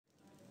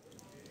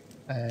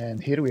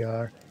And here we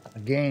are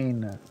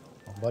again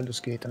on Baldur's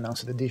Gate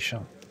Announced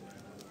Edition.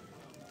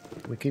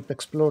 We keep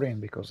exploring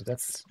because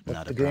that's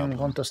what the game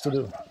wants us to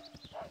do.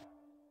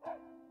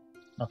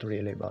 Not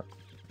really, but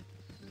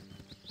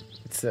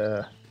it's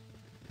the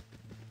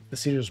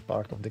serious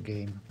part of the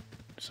game,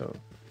 so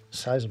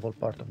sizable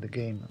part of the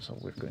game, so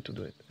we're going to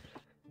do it.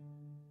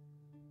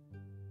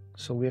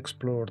 So we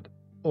explored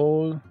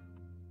all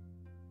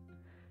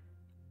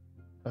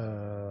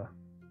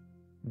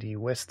the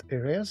west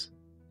areas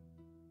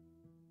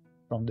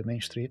from the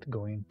main street,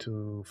 going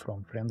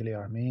from Friendly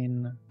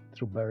Armin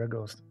through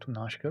Baragos to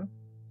Nashkel.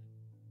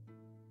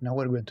 Now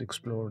we're going to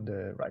explore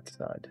the right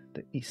side,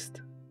 the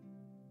east.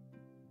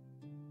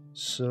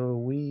 So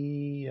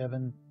we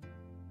haven't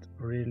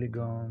really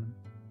gone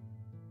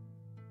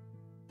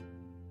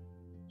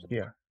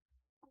here.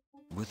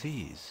 With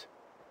ease.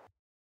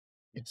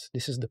 Yes,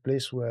 this is the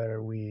place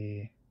where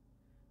we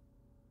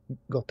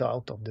got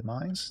out of the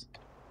mines.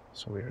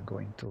 So we're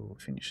going to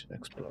finish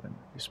exploring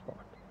this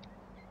part.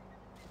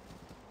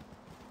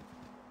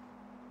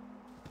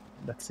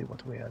 Let's see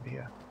what we have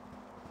here.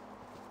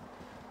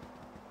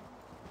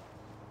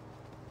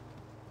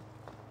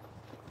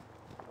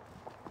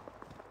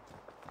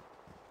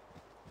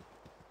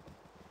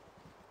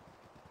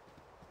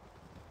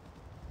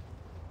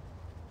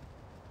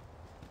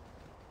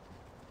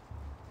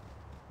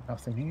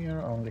 Nothing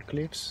here, only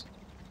cliffs.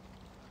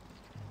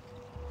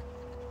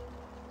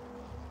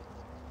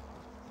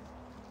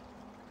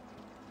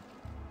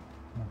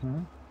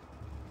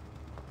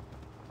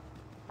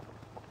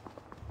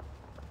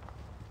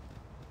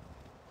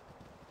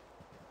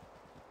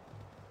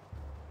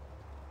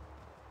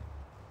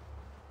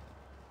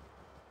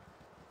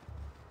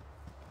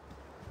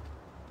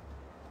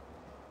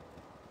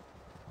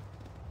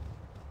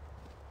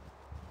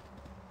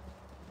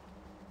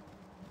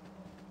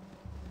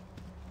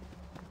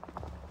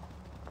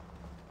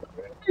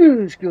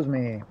 Excuse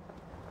me.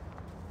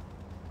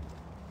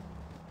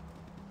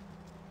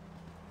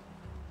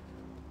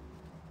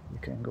 You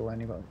can go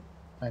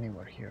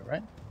anywhere here,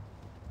 right?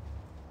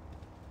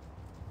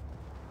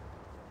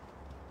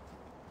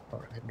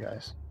 Alright,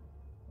 guys.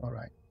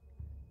 Alright.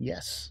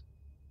 Yes.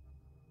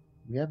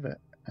 We have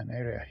an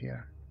area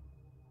here.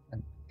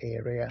 An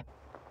area.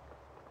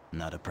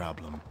 Not a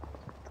problem.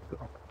 Let's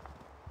go.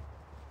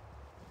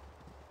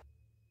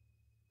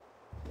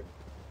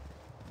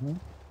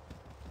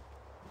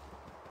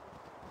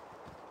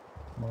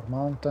 More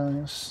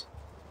mountains.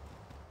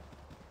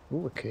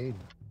 Ooh, a cave.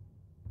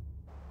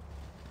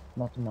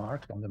 Not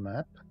marked on the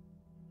map.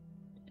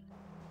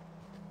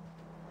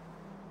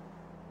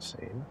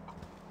 Save.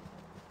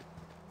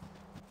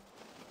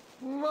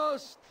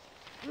 Must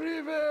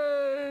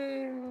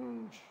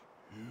revenge!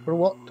 For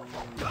what?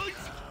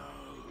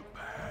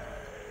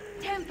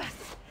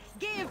 Tempest,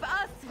 give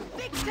us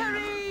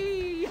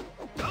victory!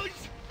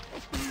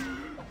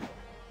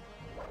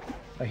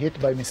 I hit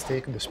by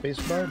mistake the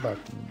spacebar, but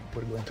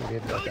we're going to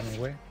get that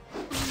anyway.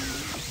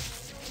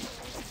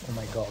 Oh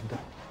my god.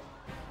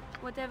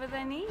 Whatever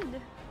they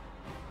need.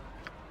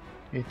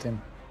 Hit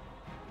him.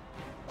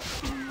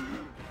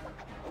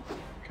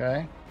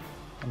 Okay.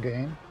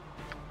 Again.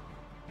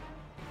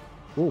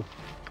 Ooh.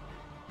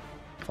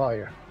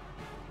 Fire.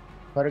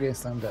 Fire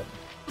against undead.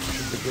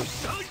 Should be good.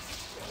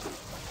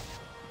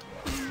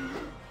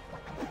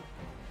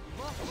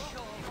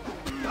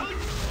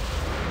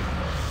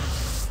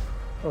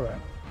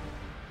 Alright.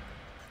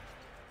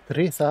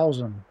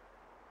 3,000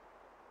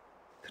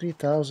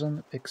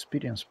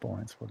 experience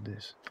points for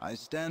this. I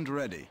stand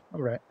ready.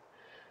 Alright.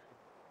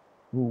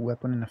 Ooh,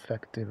 weapon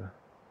ineffective.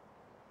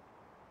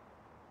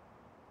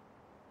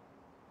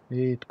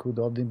 It could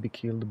only be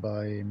killed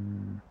by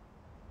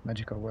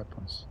magical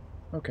weapons.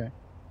 Okay.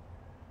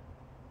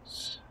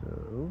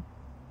 So...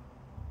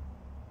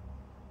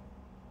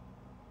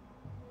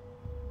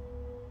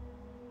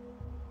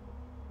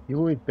 you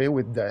will pay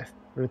with death.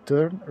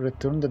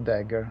 Return the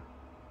dagger.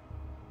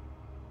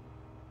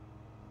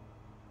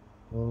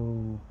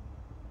 Oh.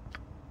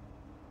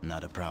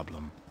 Not a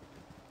problem.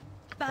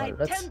 By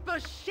Well,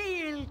 Tempest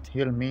Shield!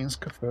 Heal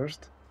Minsk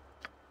first.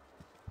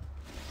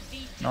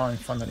 Now I'm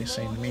finally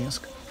saying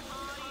Minsk.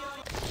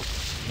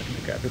 Like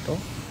the capital.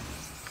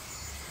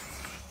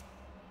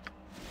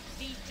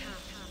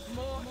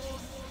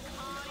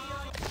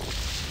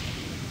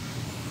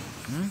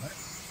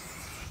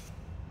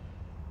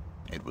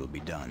 It will be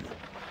done.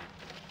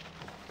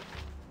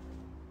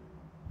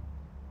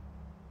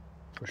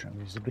 Potion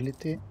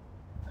visibility.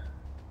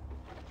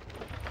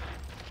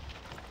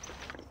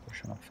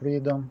 Potion of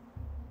freedom.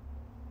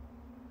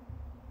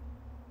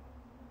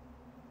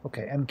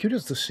 Okay, I'm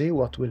curious to see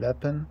what will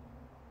happen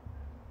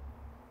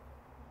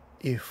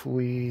if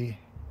we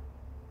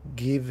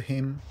give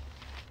him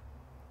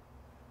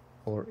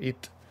or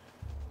it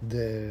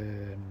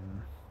the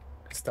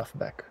stuff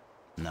back.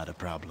 Not a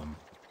problem.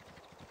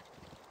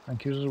 I'm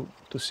curious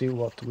to see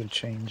what will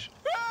change.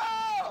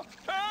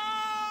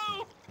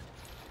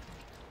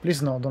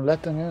 Please no, don't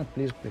let them.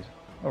 Please, please.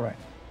 Alright.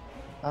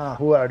 Ah,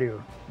 who are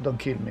you? Don't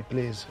kill me,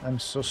 please. I'm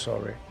so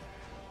sorry.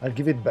 I'll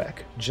give it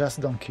back. Just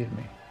don't kill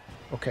me.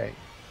 Okay,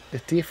 the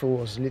thief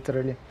was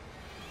literally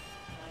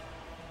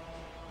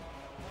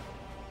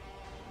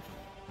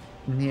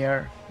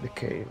near the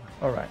cave.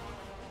 Alright.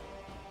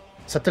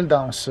 Settle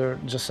down, sir.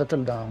 Just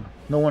settle down.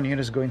 No one here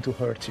is going to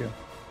hurt you.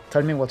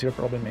 Tell me what your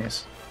problem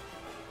is.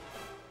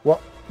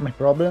 What? My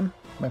problem?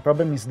 My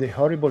problem is the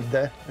horrible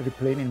death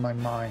replaying in my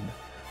mind.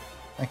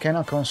 I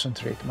cannot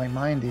concentrate. My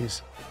mind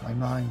is... my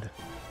mind.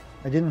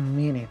 I didn't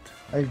mean it.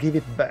 I'll give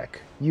it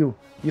back. You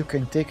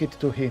can take it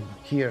to him.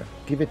 Here,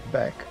 give it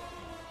back.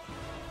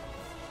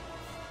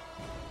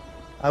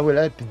 I will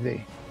help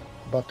thee.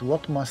 But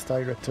what must I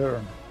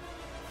return?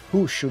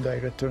 Who should I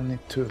return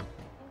it to?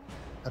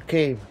 A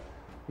cave.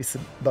 It's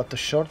but a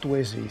short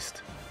ways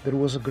east. There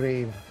was a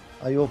grave.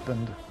 I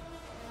opened.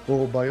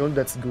 Oh, by all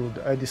that's good,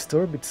 I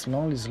disturb its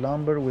lonely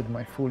slumber with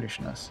my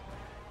foolishness.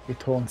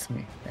 It haunts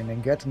me, and I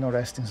get no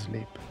rest in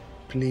sleep.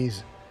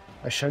 Please,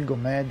 I shall go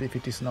mad if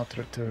it is not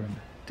returned.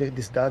 Take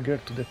this dagger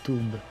to the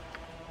tomb.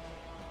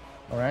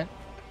 Alright,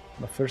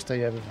 but first I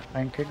have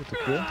Ankeg to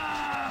kill.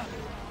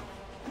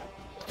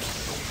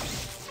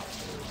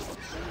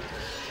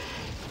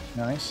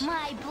 Nice.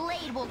 My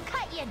blade will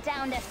cut you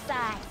down to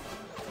size.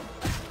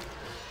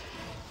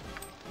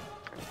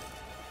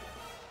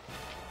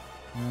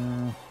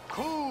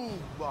 Cool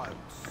one,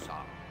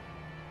 son.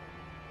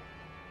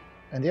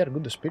 And they are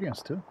good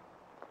experience too.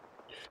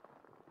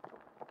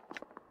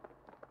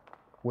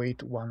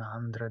 Weight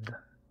 100.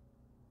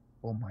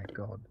 Oh my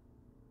god.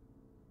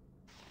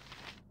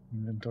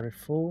 Inventory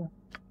full.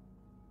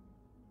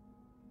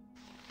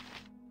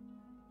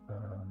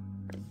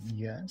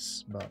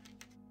 Yes, but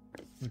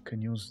we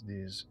can use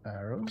these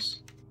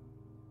arrows.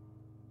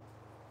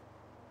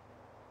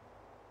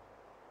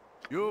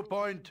 You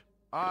point,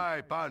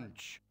 I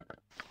punch.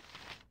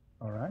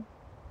 Alright.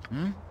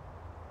 Hmm?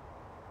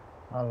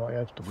 Now I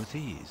have to With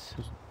ease.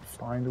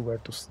 find where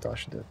to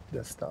stash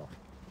that stuff.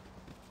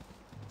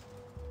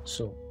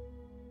 So,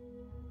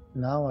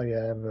 now I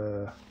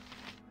have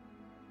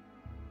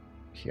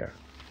here,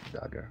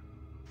 dagger.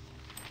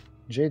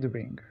 Jade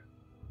ring.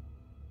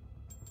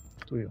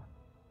 To you.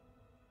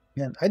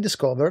 And I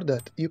discovered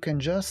that you can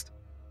just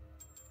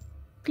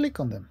click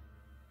on them,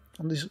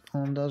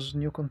 on those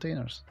new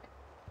containers.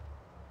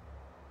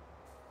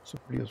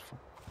 Super useful.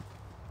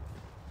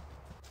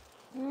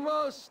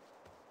 Must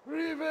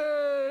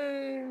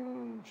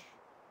revenge.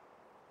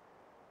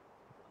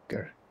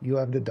 Dagger. You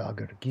have the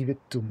dagger. Give it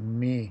to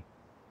me.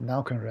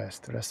 Now can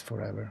rest. Rest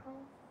forever.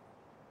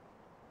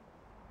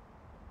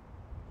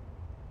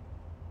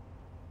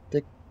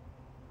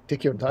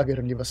 Take your dagger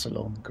and leave us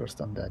alone, cursed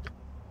undead.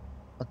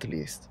 At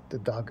least the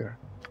dagger.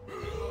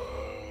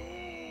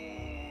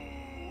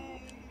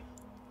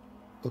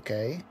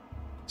 Okay.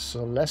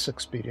 So less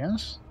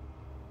experience.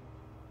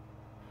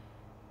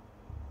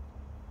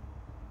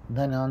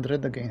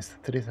 900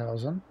 against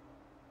 3000.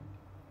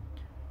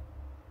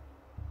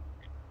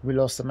 We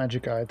lost a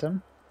magic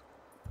item.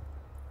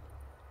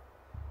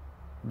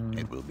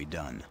 It will be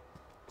done.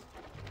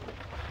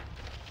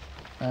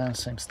 And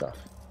same stuff.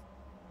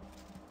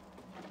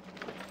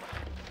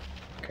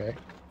 Okay.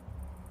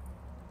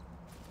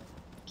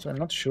 So I'm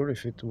not sure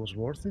if it was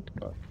worth it,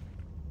 but...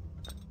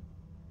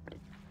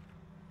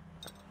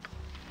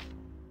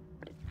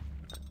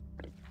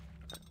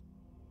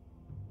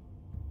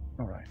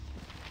 Alright.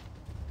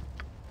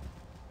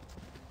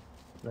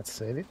 Let's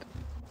save it.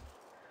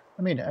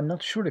 I mean, I'm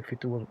not sure if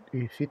it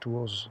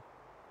was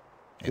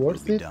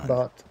worth it,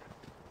 but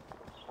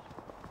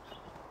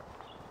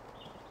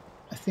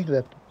I think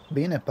that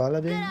being a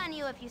paladin, Good on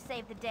you if you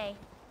save the day.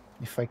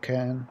 if I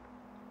can,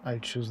 I'll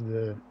choose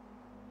the...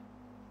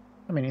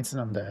 I mean, it's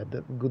not that.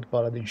 The good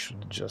paladin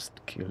should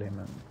just kill him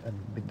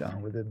and be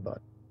done with it,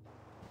 but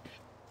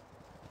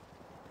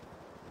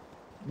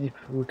if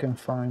we can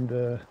find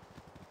a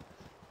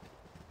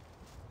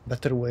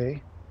better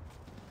way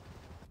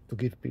to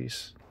give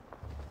peace,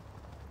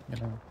 you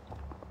know.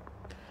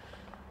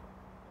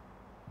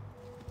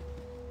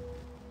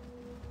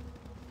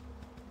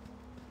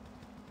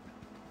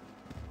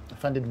 I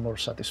find it more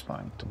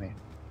satisfying to me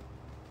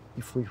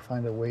if we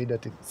find a way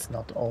that it's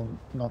not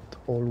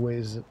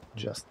always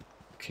just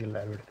kill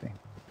everything.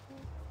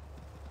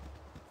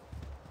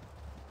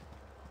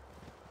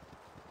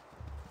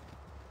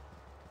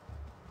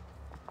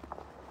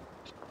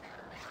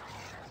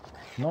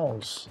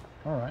 Knolls,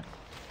 alright.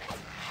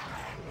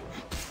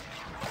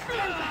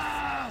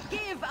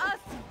 Give us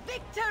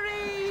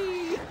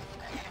victory!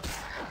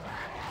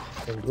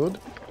 Very good.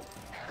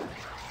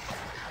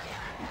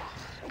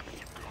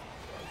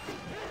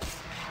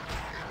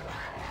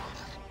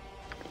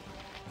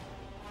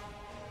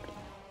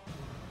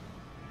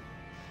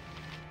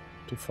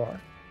 Too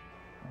far.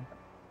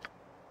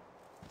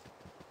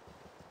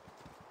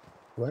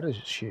 Where is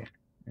she?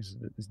 Is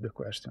the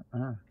question.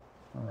 Ah,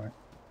 all right.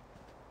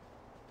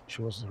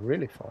 She was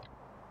really far.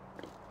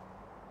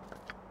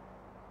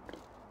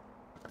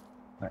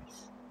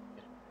 Nice.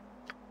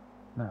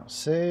 Now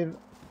save,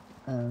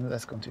 and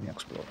let's continue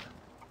exploring.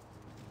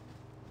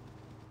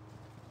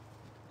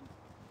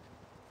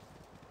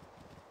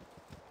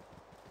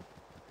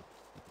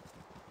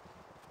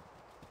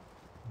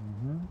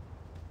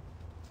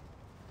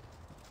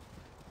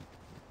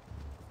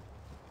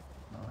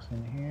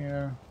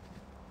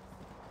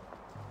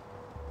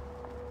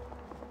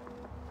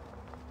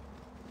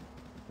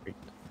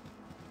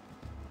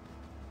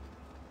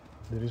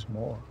 there is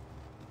more.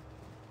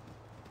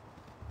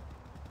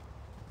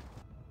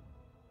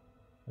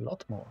 A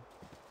lot more.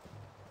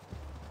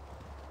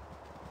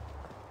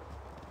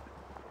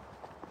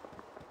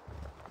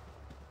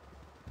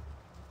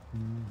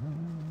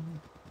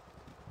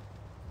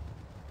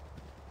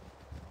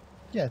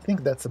 Yeah, I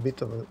think that's a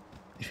bit of a...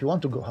 If you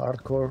want to go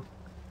hardcore,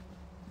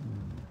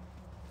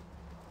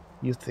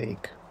 you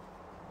take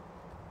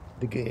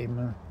the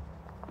game,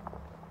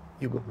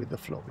 you go with the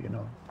flow, you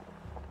know.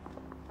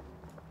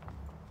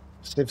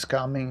 Save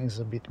scamming is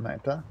a bit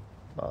meta,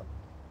 but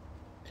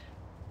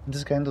in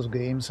this kind of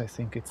games, I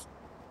think it's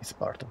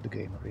part of the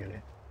game,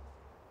 really.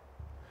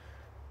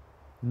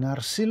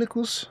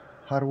 Narsilicus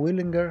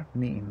Harwillinger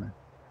meme.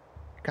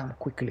 Come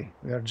quickly,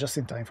 we are just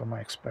in time for my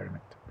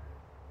experiment.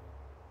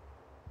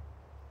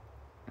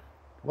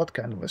 What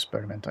kind of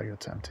experiment are you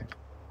attempting?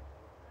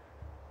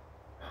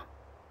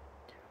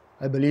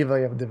 I believe I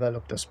have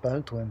developed a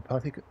spell to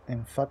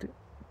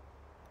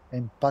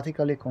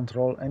empathically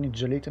control any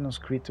gelatinous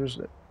creatures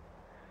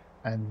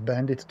and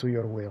bend it to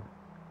your will.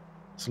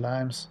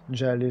 Slimes,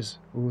 jellies,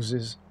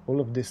 oozes,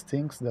 all of these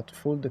things that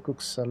fool the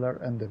cook's cellar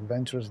and the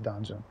adventurer's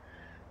dungeon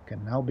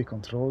can now be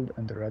controlled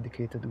and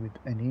eradicated with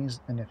an ease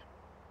and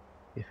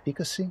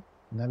efficacy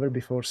never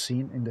before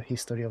seen in the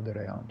history of the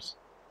realms.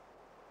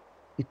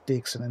 It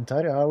takes an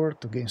entire hour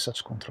to gain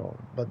such control,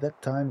 but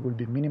that time will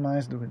be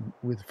minimized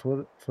with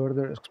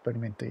further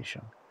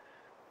experimentation,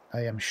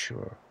 I am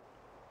sure.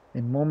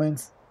 In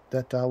moments,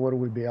 that hour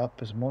will be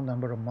up a small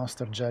number of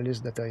master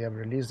jellies that I have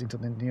released into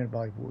the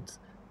nearby woods.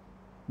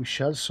 We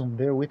shall soon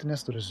bear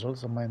witness to the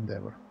results of my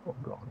endeavor. Oh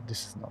god,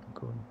 this is not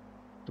going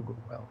to go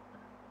well.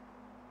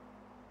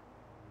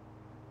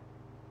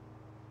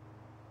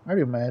 Are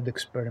you mad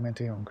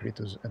experimenting on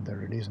creatures and then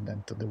releasing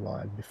them to the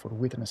wild before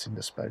witnessing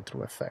the spell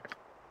true effect?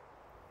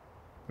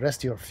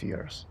 Rest your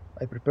fears.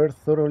 I prepared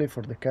thoroughly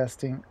for the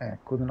casting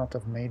and could not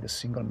have made a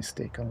single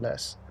mistake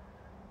unless...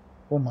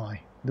 Oh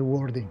my, the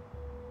wording!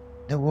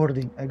 The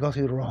wording, I got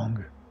it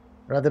wrong.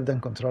 Rather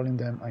than controlling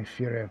them, I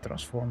fear I have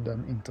transformed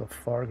them into a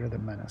far greater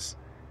menace.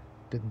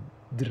 The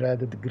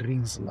dreaded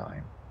green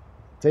slime.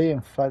 Stay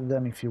and fight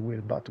them if you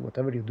will, but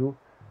whatever you do,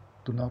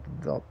 do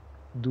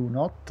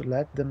not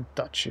let them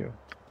touch you.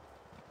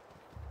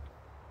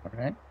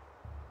 Alright?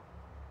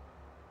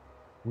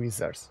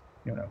 Wizards,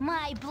 you know.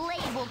 My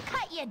blade will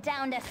cut you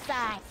down to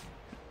size.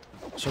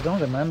 So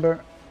don't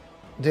remember,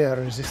 they are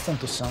resistant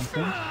to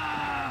something.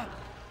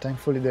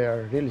 Thankfully they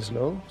are really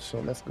slow, so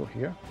let's go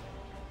here.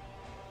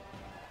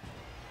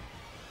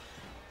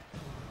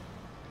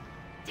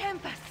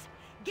 Tempest,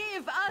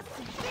 give us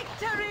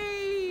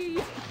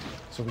victory!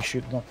 So we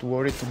should not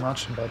worry too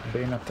much about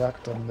being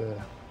attacked on the...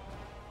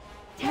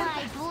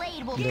 My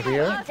blade will The cut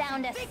rear? you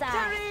down to size.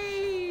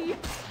 Victory!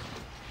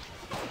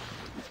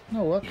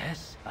 No, what?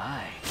 Yes,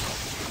 I.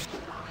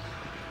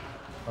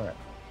 Alright.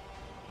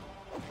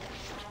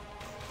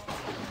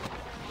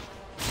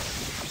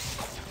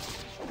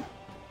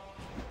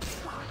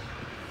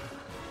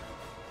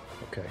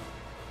 Okay.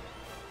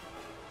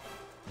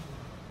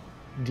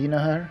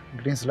 Dinah,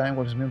 green slime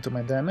was immune to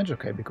my damage,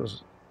 okay,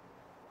 because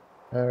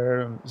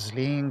her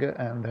sling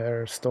and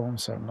her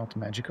stones are not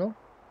magical.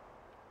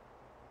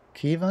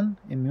 Kievan,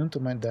 immune to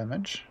my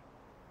damage.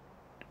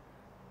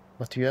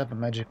 But you have a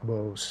magic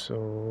bow,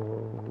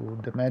 so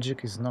the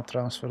magic is not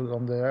transferred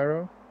on the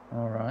arrow.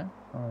 Alright,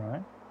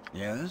 alright.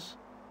 Yes?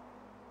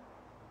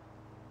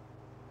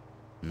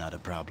 Not a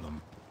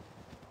problem.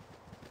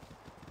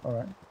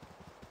 Alright.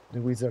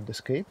 The wizard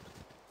escaped.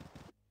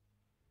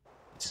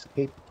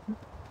 Escaped.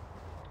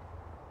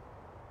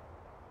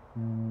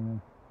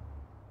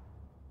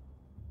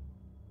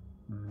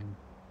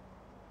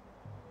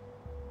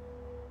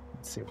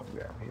 Let's see what we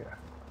have here.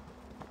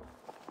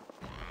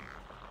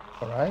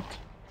 Alright.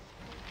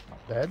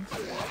 Dead.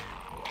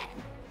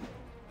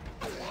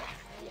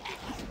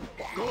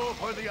 Go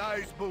for the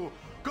eyes, Boo!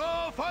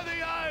 Go for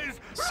the eyes!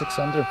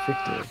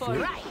 650.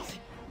 Good. Right!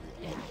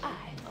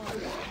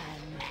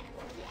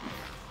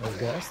 I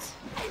guess.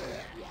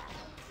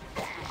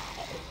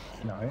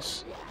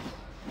 Nice.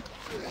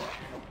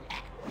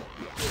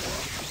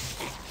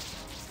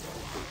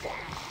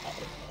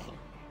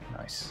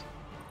 Nice.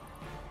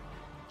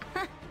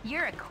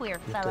 You're a queer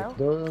You fellow. take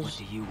those. What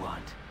do you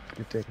want?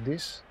 You take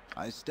this.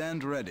 I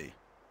stand ready.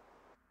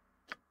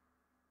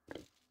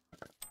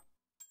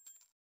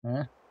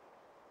 Eh?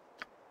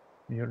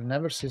 You'll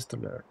never cease to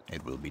learn.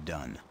 It will be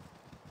done.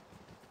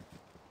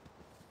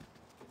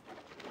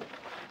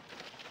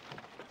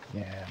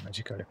 Yeah,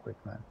 magical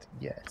equipment.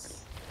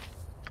 Yes.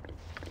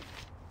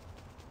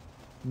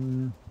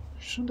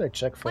 Should I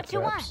check for What you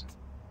traps? want?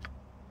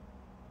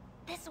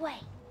 This way.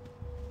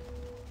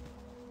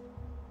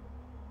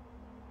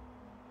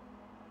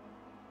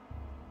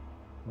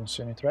 Don't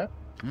see any trap?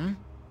 Hmm?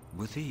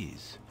 With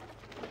ease.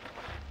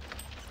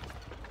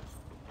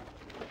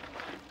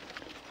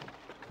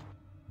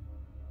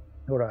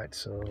 Alright,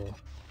 so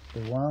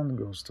the one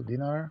goes to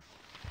Dinar.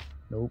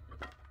 Nope.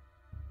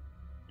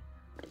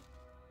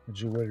 The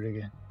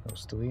jewelry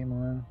goes to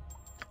Imoen.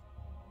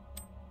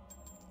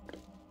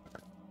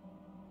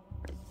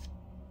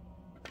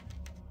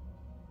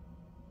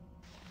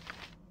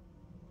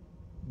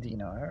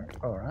 Einar.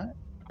 Alright.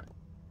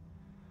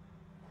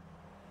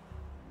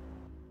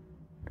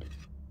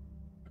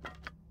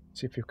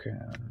 See if you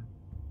can.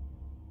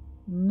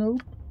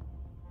 Nope.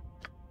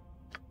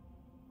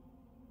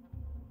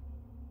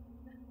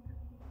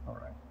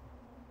 Alright.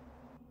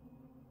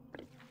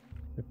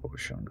 The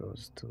potion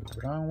goes to the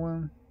brown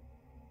one.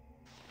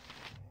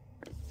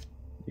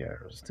 The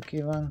arrows to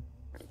Kivan.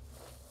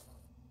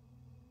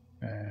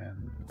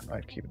 And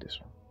I keep this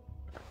one.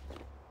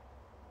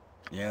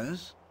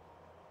 Yes?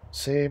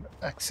 Save,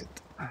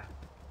 exit.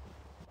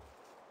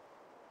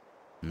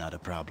 Not a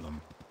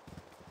problem.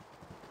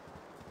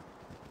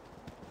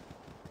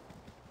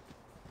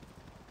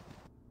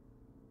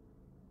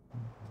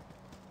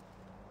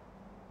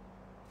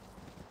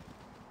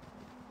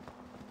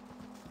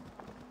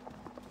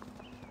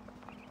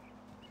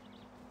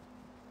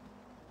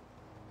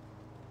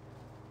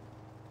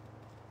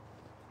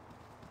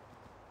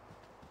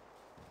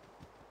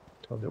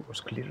 So there was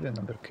clearly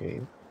another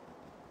cave.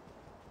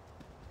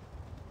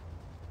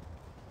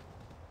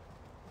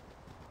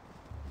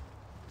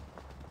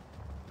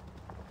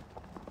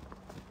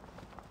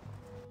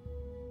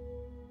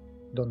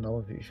 Don't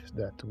know if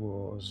that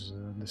was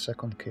the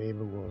second cave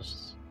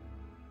was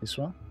this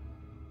one.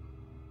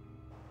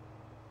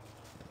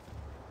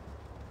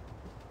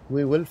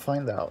 We will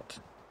find out.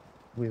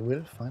 We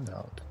will find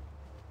out.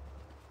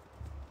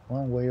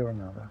 One way or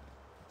another.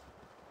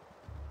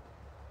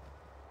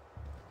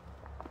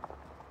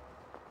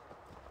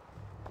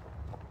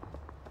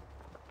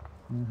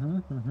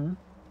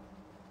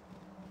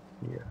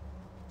 Here.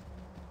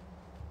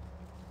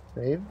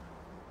 Save.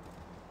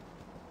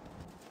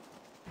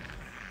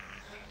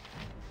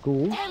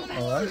 Cool.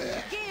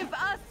 Alright. Give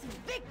us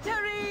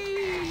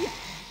victory!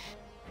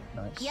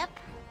 Nice. Yep.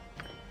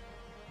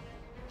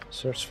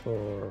 Search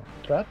for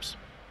traps.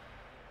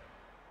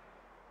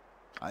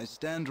 I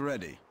stand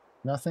ready.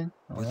 Nothing.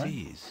 With Alright.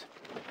 ease.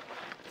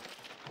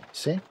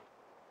 See?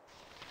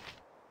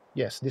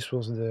 Yes, this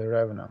was the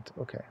Revenant.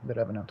 Okay, the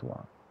Revenant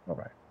one.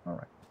 Alright,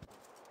 alright.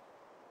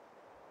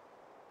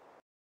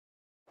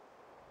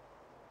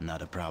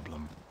 Not a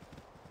problem.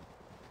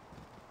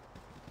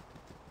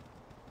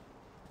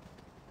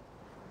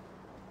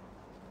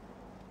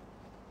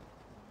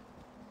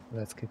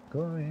 Let's keep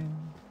going.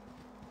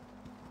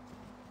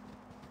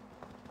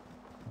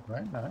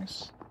 Alright,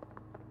 nice.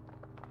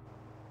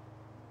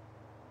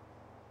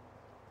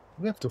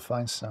 We have to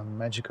find some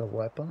magical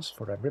weapons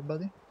for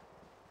everybody,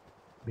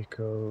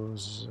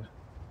 because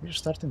we're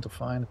starting to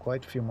find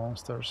quite a few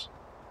monsters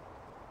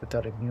that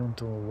are immune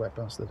to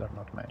weapons that are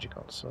not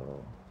magical,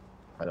 so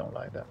I don't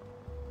like that.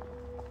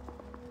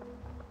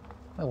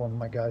 I want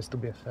my guys to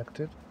be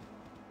effective.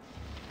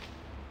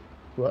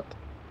 What?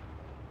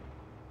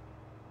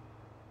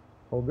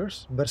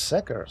 Ogres?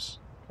 Berserkers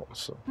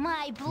also.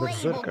 My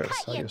blade will Berserkers,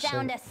 cut how you you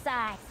down say? to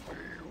size.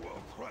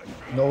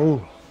 No!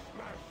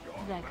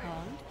 Is that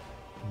called?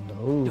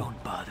 No!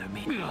 Don't bother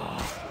me.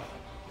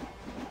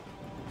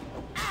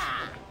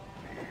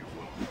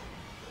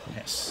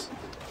 Yes.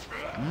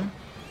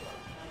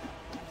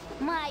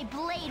 My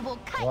blade will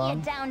cut One.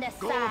 you down to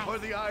Go for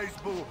size. the eyes,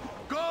 boo.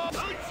 Go!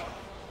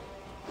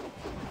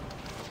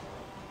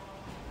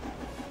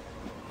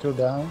 Two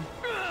down.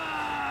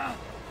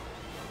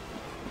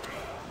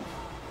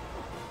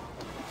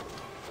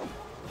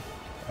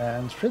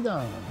 And three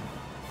down.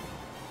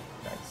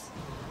 Nice.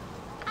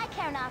 I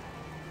care not.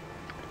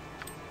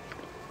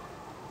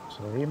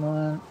 So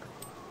Riemann.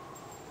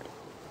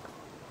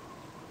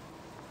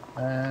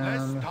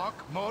 Let's And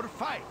talk more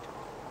fight.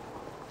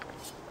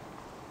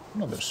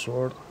 another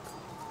sword.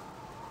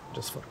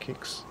 Just for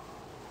kicks.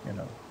 You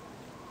know.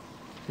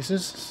 This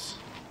is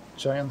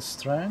giant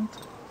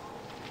strength.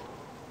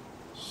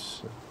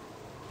 So,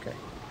 okay.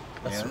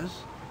 That's right.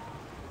 Yes?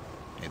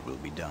 It will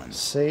be done.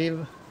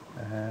 Save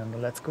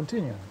and let's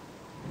continue.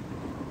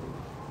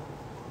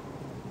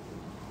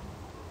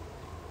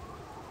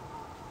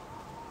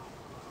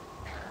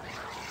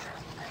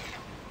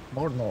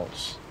 More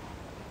nodes.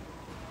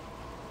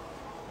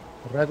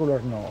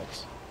 Regular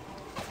nodes.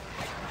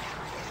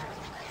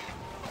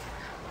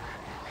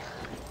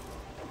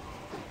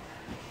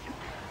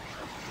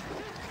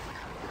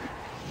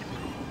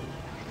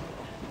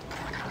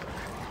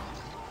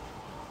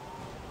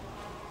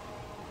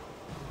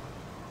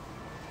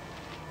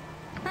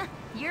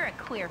 You're a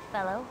queer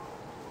fellow.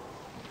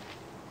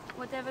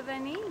 Whatever they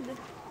need.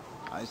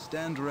 I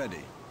stand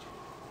ready.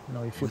 You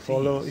know, if you With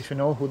follow, ease. if you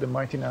know who the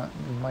Mighty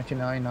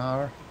Nine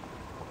are,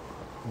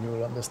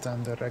 you'll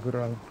understand the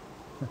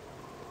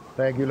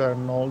regular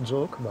null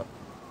joke, but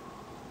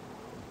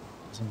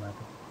doesn't matter.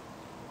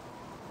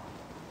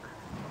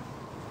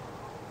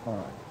 All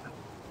right.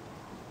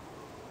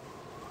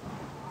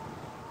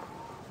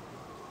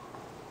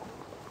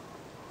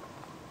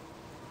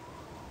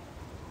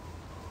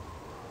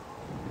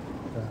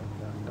 Dun,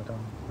 dun, dun, dun,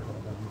 dun,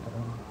 dun, dun,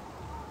 dun.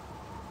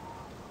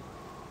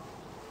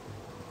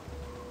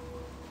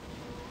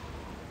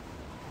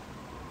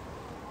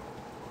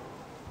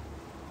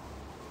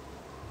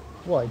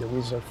 Why the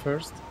wizard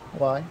first?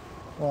 Why?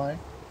 Why?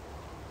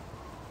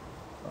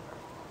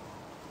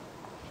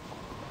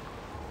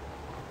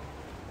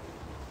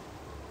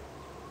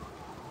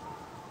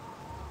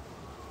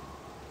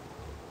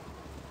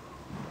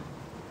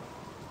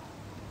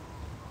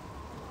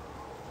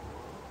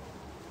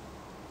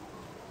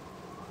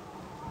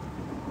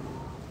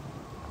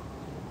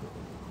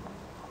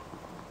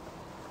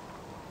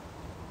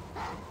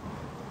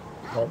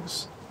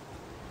 dogs.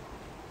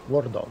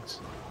 War dogs.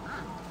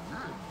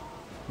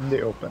 In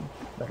the open,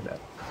 like that.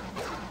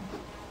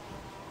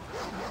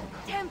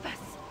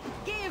 Tempest,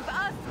 give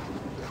us.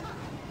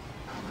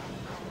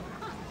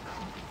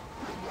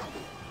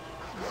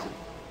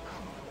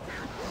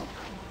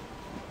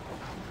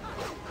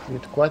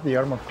 With quite the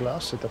armor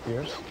class, it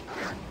appears.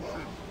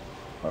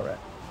 Alright.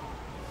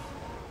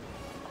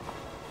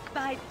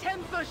 Thy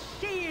Tempest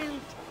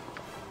shield.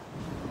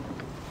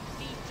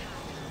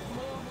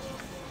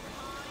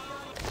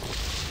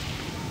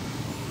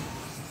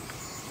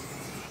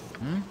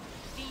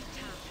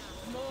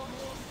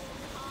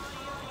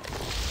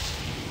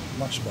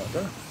 Much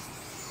better.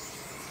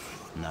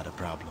 Not a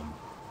problem.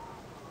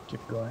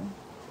 Keep going.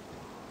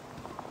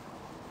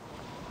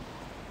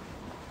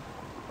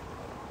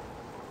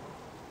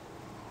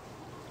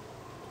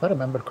 If I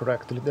remember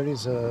correctly, there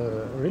is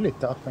a really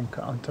tough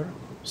encounter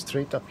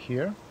straight up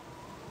here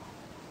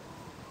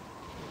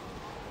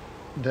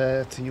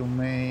that you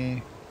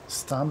may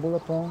stumble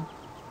upon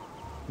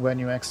when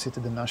you exit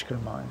the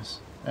Nashkel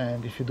mines.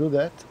 And if you do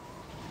that,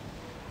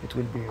 it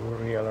will be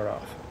real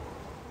rough.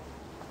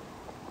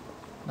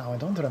 Now I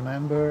don't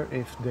remember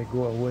if they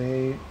go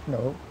away.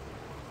 No.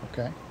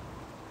 Okay.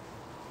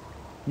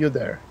 You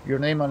there. Your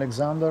name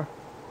Alexander?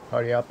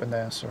 Hurry up and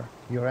answer.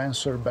 Your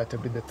answer better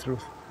be the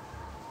truth,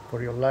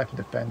 for your life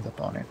depends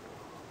upon it.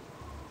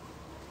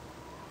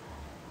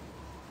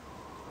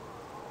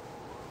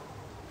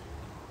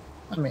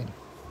 I mean,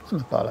 I'm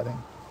a paladin.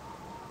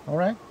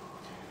 Alright?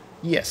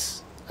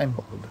 Yes, I'm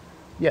bold.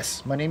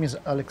 Yes, my name is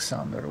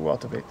Alexander.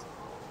 What of it?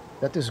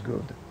 That is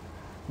good.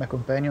 My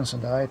companions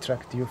and I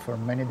tracked you for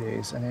many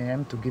days, and I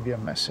am to give you a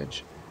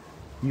message.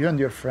 You and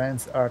your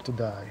friends are to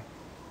die.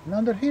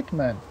 Another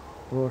hitman,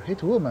 or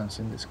hitwoman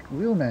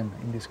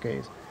in this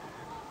case.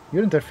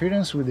 Your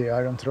interference with the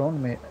Iron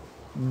Throne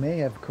may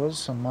have caused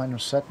some minor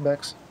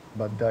setbacks,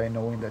 but die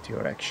knowing that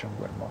your actions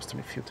were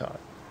mostly futile.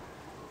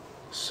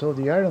 So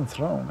the Iron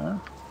Throne, huh?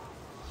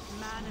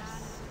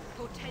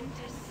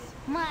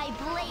 My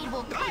blade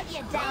will cut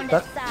you down to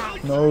That,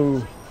 size. no.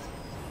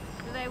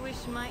 Do they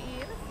wish my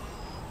ear?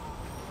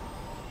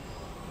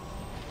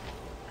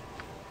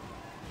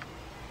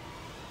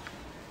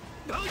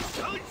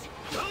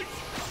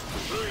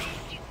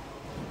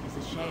 It's a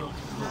shame.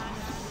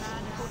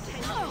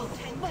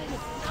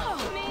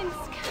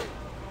 Minsk!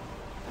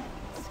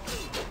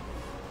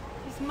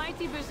 His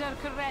mighty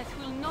berserker wrath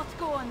will not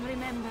go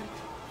unremembered.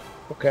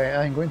 Okay,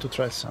 I'm going to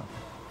try something.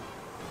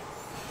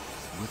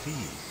 With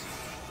ease.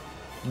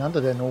 Now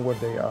that I know where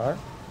they are,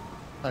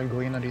 I'll go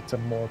in a little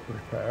more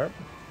prepared.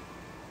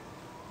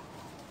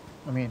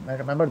 I mean, I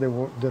remember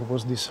there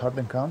was this hard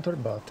encounter,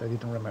 but I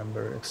didn't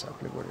remember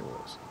exactly where it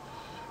was.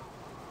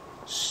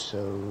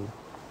 So,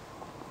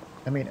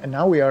 I mean, and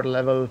now we are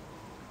level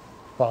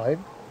 5.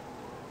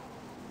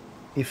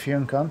 If you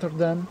encounter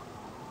them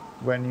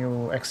when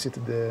you exit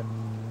the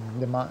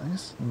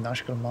mines,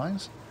 Nashkel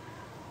mines,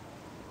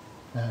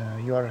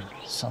 you are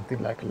something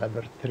like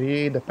level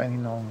 3,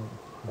 depending on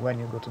when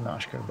you go to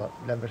Nashkel, but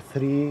level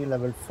 3,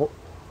 level 4,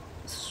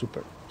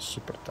 super,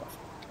 super tough.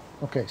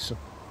 Okay, so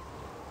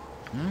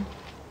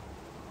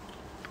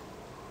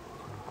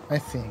I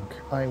think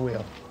I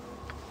will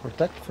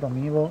protect from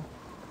evil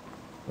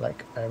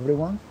like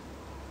everyone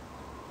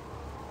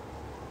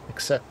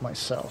except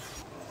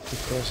myself,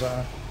 because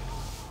I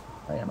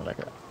am like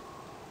that.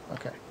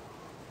 Okay.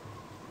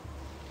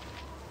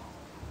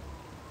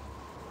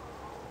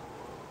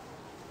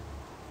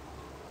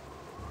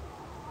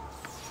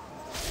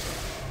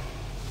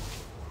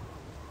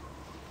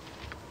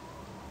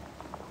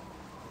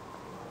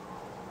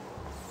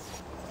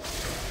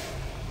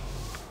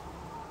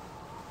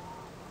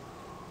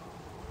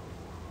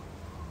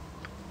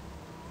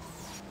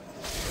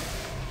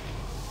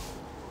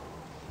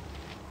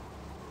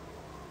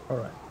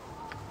 Alright.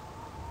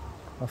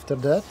 After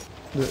that,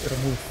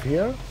 remove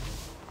fear,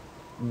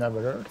 never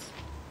earth.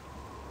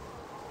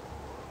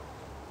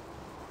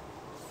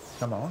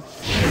 Come on.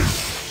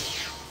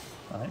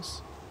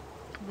 Nice.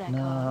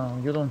 Now,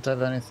 you don't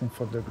have anything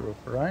for the group,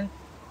 right?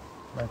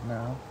 Right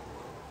now.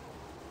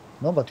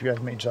 No, but you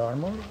have mage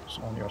armor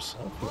on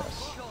yourself,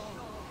 yes.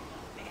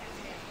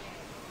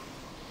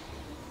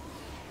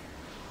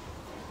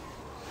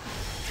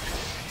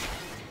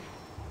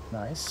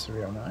 Nice,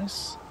 real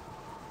nice.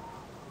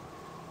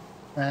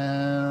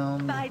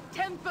 And Thy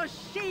temper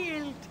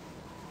shield.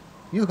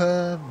 you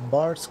have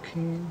bard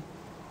skin.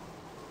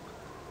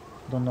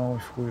 Don't know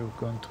if we're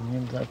going to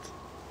need that.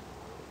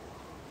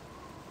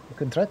 You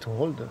can try to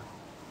hold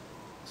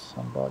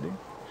somebody.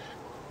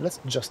 Let's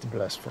just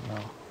bless for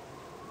now.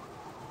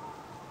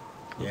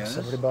 Yes,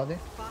 everybody.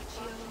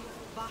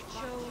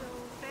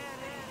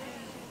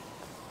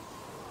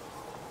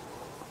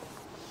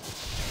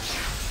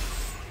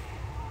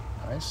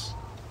 Nice.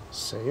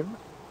 Save.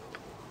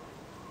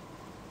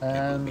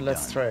 And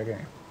let's done. try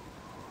again.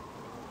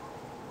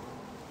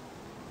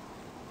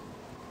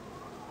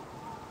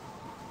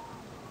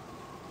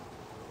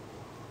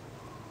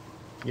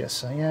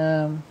 Yes, I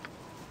am.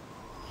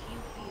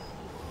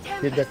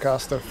 Hit the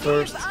caster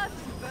first. Give us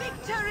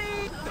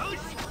victory.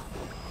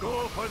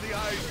 for the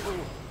eyes,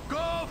 fool!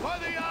 Go for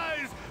the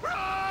eyes!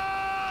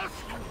 Rush!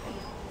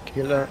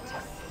 Killer.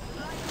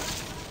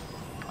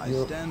 I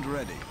stand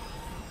ready.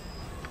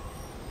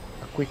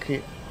 A quick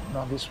hit.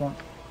 No, this one.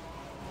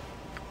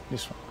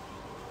 This one.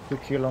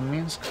 Quick heal on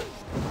Minsk.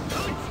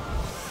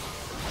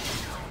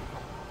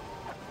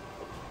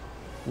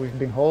 We've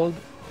been hold,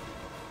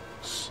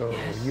 so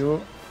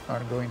you are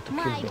going to kill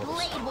My those.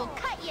 blade will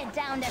cut you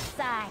down to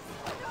size.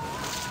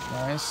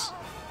 Nice.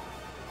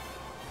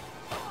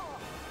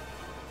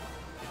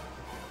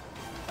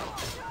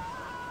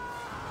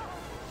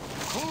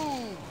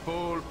 Cool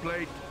ball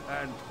plate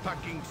and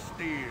packing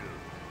steel.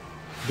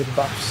 The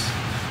buffs.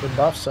 The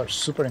buffs are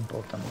super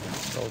important in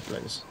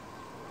roleplays.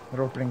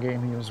 Role-playing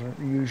game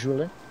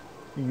usually.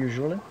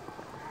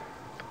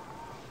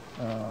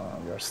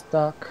 You're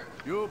stuck.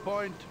 You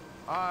point,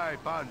 I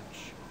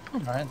punch.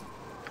 Alright.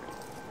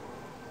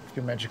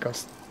 Few magical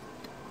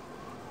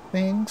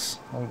things.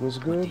 Always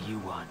What good. do you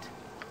want?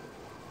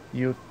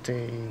 You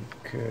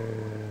take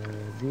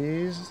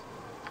these.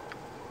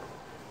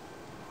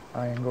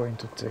 I am going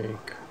to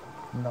take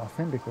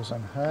nothing because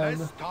I'm held.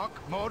 Let's talk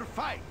more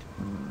fight.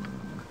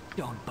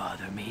 Don't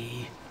bother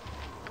me.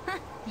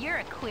 You're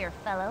a queer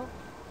fellow.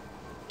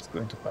 It's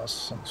going to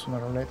pass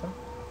sooner or later.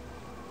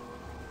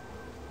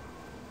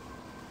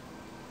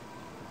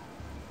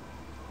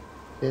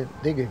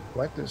 They gave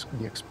quite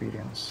the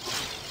experience.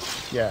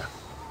 Yeah,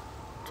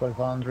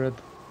 1200.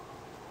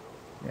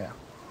 Yeah,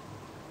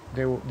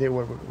 they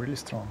were really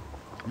strong.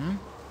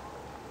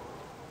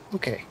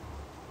 Okay,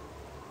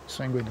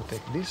 so I'm going to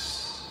take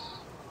this,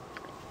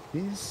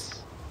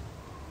 these.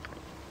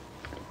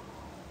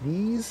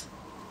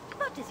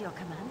 What is your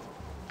command?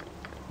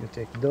 You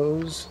take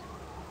those.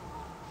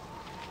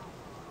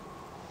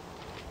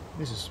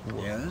 This is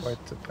worth Yes?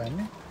 quite a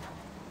penny.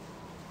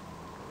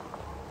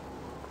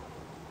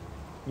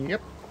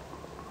 Yep.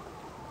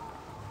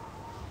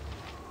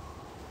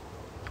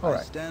 I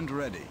Alright. stand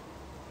ready.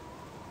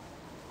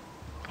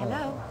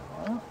 Hello?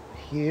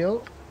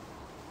 Heal.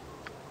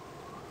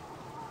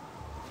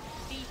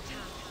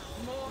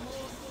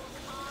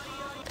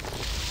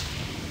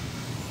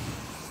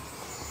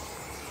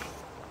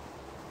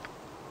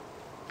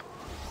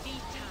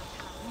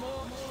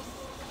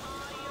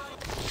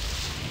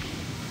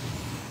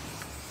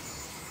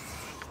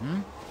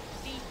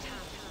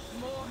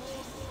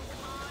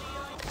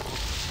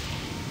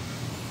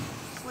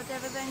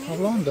 Whatever they How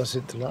need. long does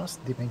it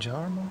last? Damage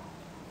armor?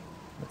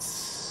 Let's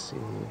see.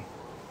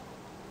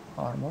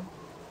 Armor?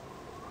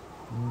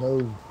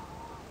 No.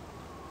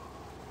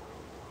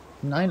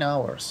 9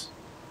 hours.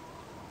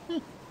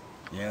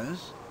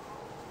 Yes?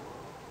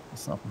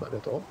 It's not bad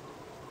at all.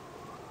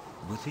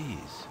 With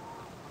ease.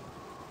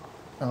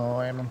 Oh,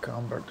 I am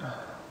encumbered.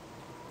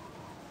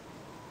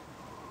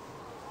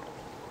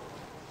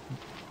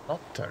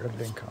 Not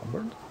terribly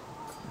encumbered,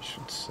 I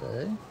should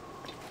say.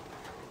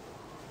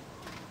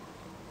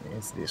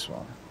 It's this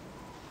one.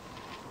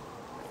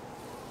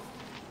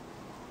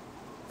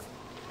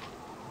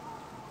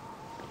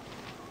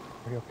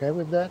 Are you okay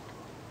with that?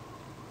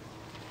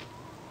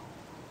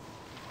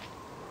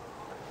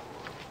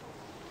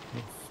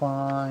 You're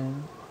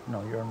fine.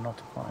 No, you're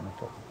not fine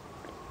at all.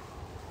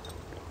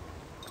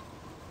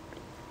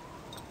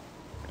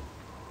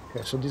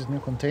 Okay, so these new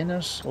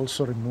containers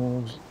also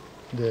remove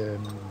the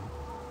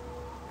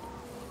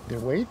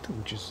weight,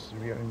 which is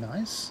really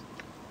nice.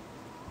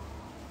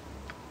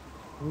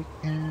 We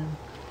can...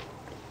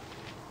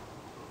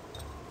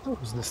 What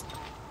was this?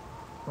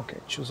 Okay,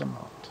 choose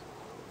amount.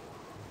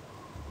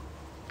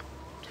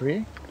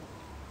 3.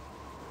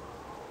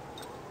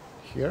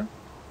 Here.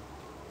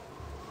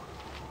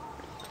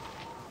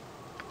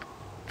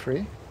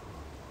 3.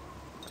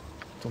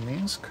 To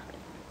Minsk.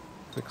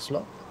 Quick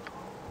slot.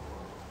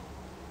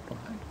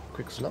 Alright,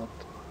 quick slot.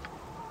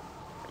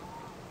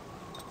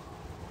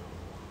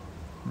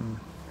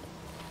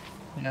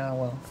 Yeah,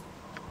 well.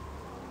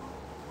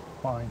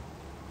 Fine.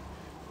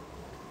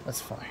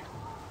 That's fine.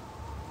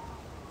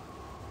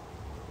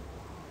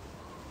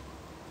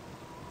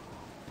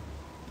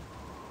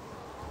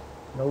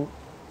 No.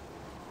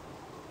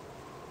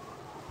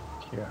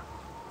 Here.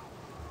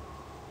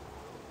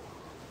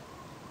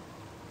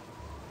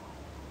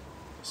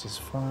 This is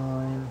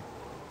fine.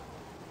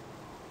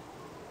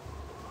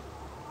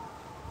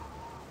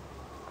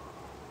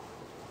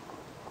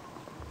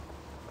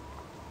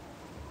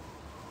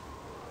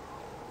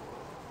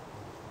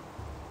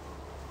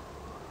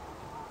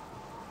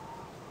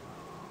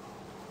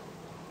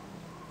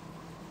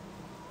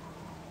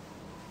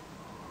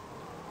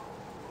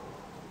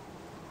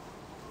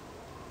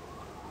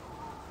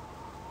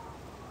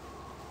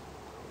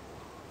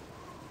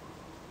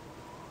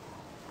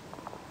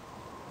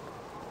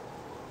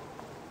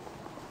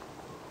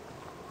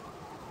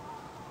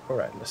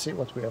 Alright, let's see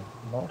what we have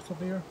north of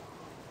here.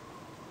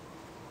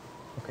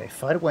 Okay,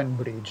 Firewine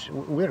Bridge.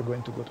 We're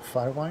going to go to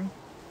Firewine.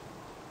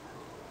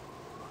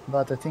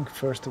 But I think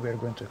first we are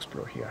going to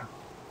explore here.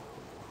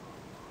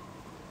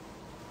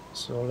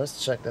 So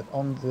let's check that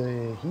on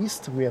the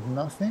east we have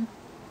nothing,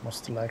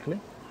 most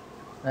likely.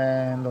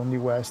 And on the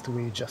west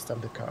we just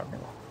have the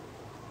carnival.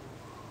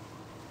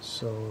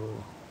 So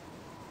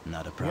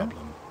Not a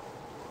problem.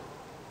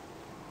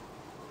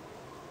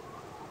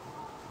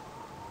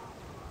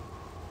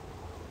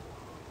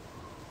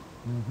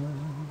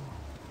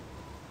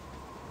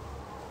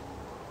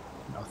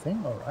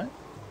 Nothing, alright.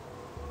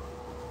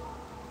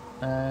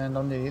 And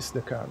on the east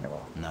the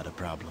carnival. Not a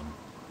problem.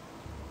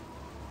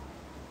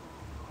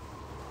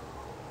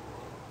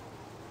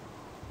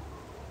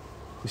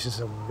 This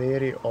is a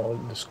very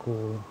old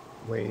school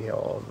way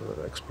of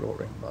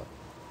exploring, but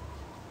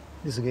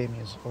this game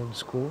is old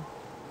school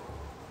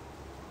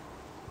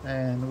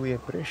and we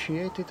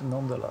appreciate it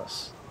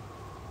nonetheless.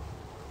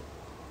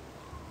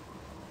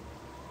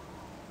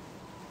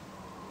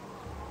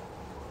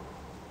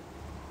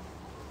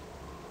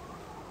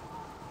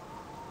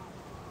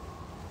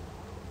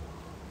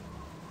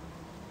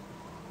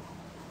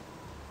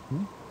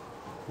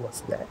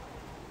 What's that?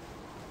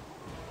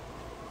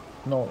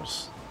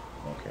 Norse.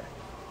 Okay.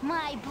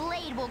 My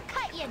blade will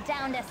cut you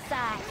down to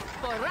size.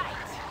 For right.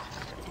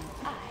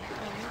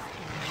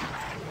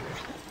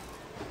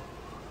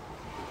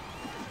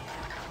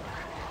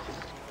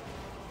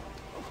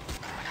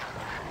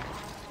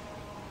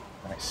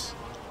 Nice.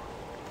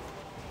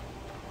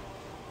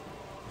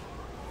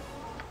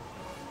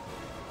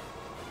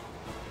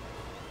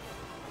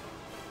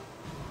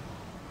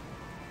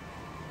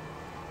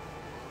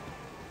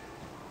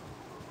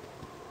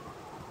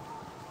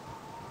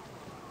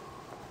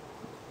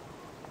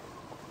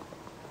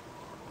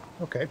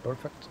 Okay,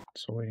 perfect.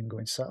 So we're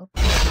going south.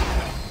 It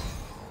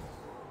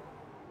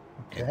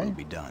Okay. will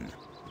be done.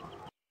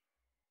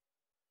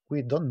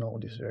 We don't know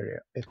this area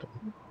at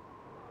all.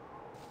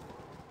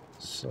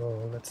 So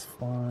let's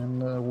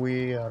find...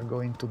 we are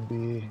going to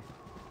be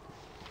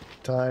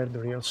tired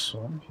real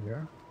soon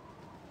here.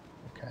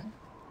 Okay.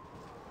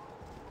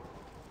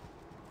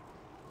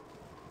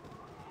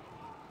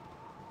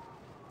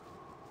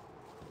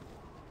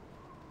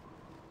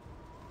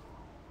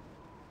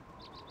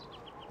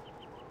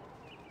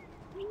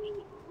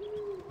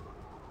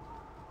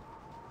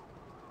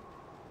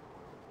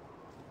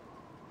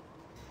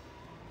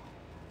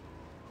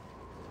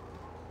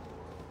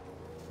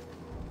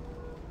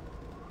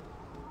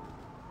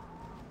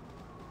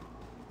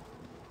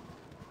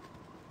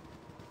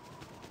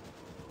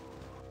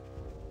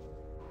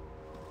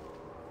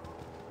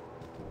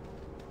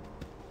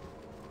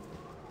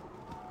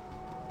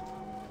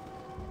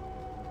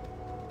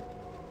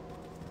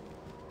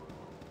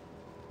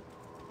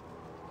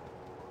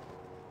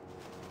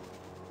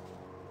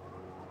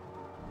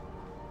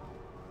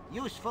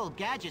 Useful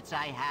gadgets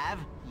I have.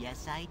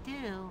 Yes, I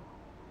do.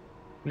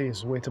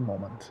 Please wait a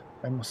moment.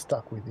 I must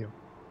talk with you.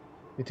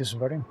 It is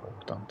very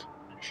important.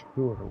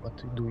 Sure,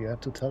 what do you have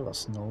to tell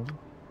us, Gnome?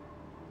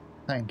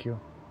 Thank you.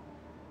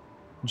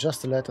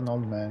 Just let an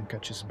old man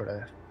catch his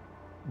breath.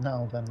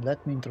 Now then,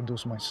 let me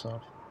introduce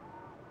myself.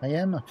 I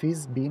am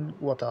Hafiz bin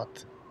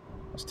Watat,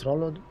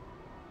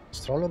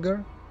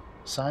 astrologer,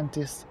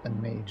 scientist,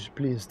 and mage.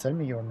 Please tell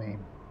me your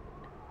name.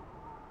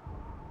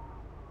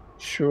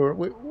 Sure,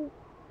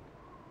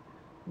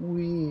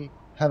 we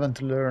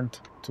haven't learned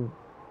to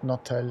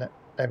not tell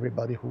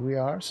everybody who we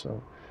are,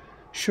 so...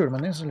 Sure, my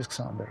name is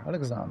Alexander.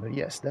 Alexander,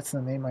 yes, that's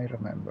the name I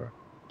remember.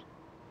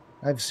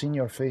 I've seen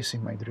your face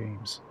in my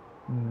dreams.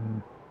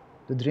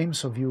 The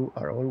dreams of you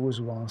are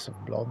always ones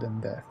of blood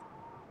and death.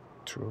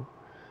 True.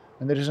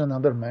 And there is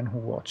another man who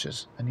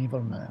watches, an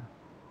evil man.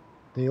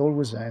 They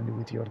always end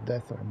with your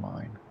death or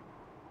mine.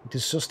 It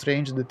is so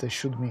strange that I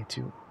should meet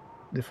you,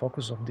 the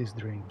focus of these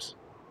dreams.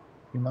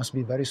 You must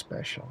be very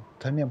special.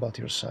 Tell me about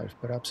yourself,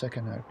 perhaps I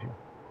can help you.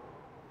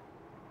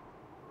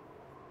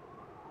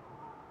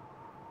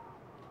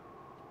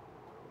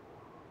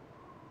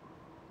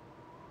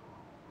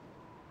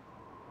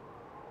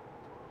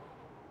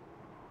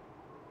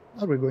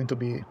 Are we going to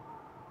be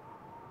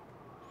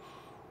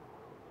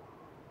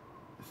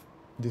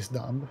this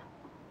dumb?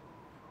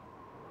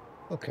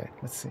 Okay,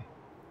 let's see.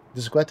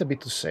 There's quite a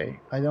bit to say.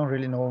 I don't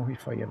really know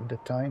if I have the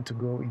time to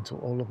go into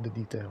all of the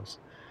details.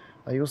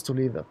 I used to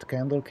live at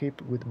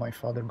Candlekeep with my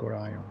father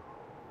Gorion.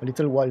 A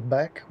little while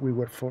back, we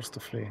were forced to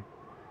flee.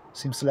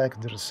 Seems like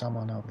there's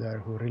someone out there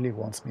who really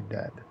wants me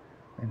dead.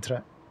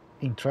 And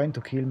in trying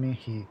to kill me,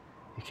 he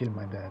killed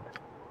my dad.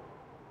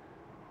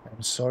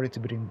 I'm sorry to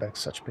bring back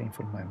such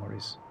painful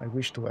memories. I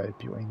wish to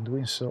help you, and in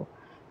doing so,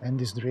 end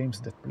these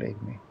dreams that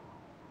plague me.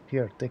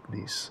 Here, take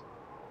this.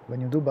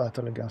 When you do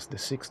battle against the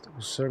Sixth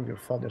who serve your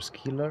father's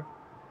killer,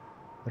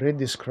 read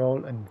this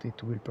scroll and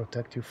it will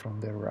protect you from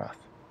their wrath.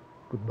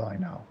 Goodbye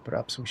now.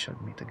 Perhaps we shall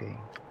meet again.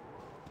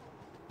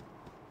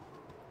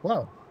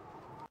 Wow.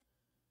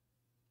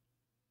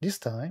 This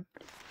time,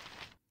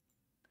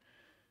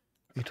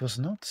 it was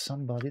not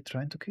somebody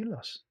trying to kill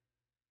us.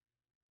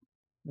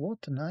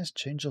 What a nice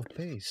change of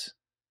pace,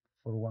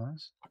 for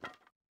once.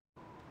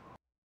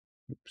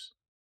 Oops.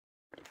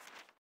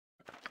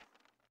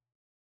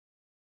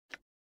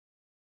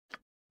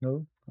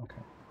 No?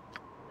 Okay.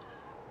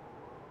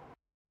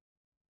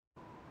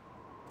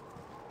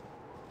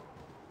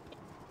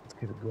 Let's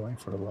keep it going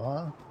for a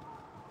while.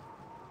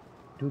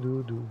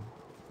 Do.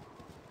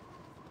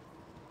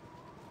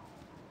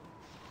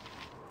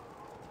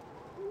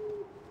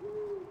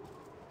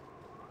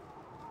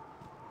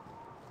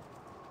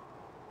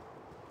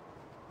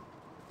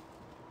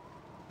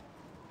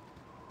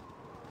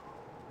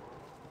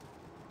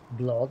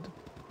 Blood,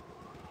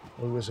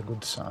 always a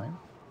good sign,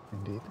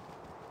 indeed.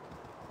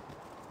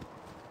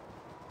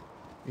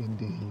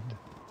 Indeed.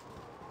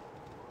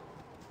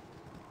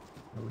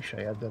 I wish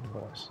I had that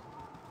voice.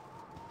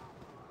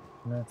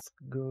 Let's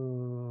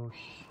go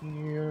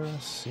here,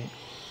 see.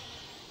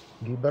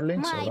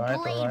 Gibberlings, My alright,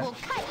 blade alright. will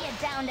cut you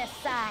down to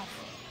size.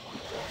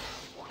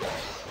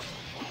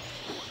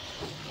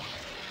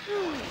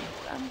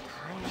 I'm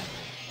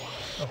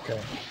tired.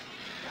 Okay,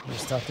 we're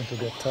starting to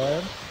get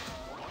tired.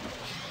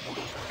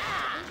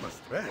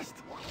 Must rest.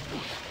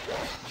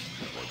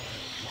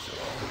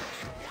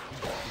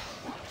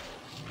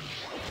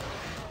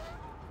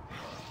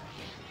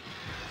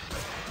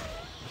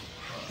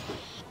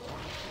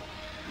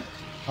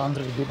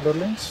 100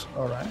 Gibberlings,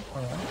 alright,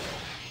 alright.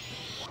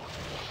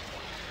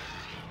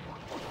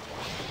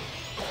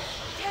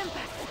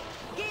 Tempest,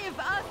 give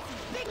us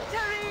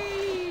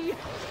victory!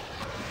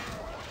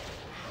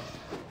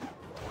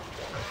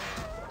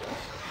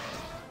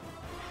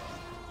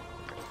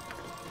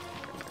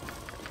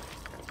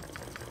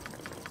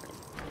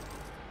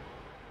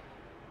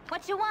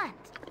 What you want?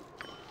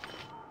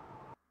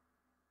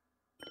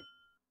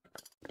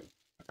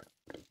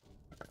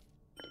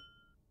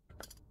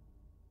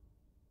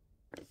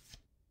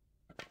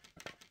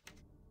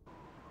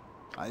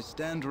 I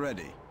stand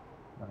ready.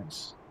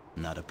 Nice.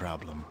 Not a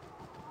problem.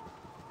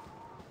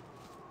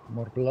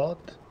 More blood.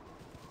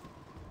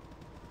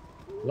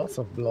 Lots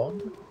of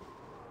blood.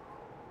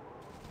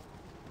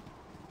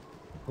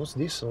 Was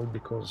this all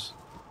because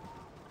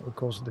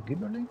of the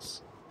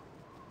Gibberlings?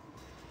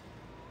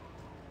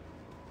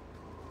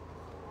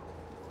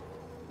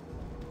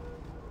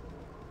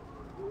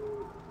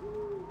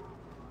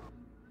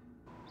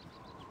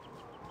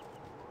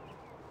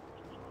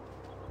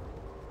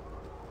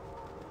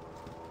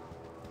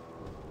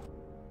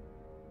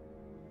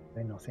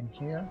 Okay, nothing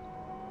here.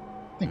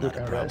 I think Not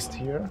we a can rest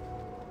problem. here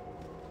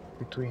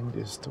between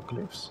these two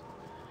cliffs.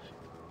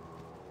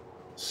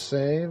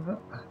 Save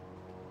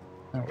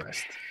and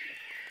rest.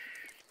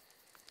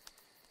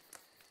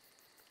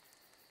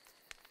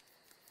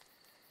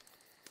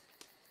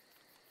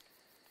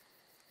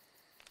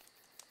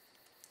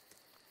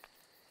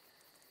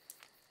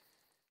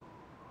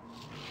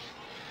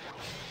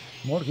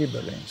 More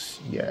Gibberlings,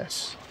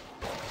 yes.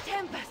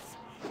 Tempest,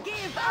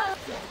 give us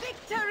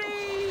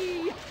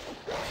victory!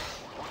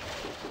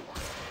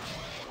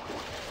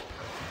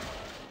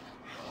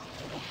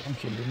 Don't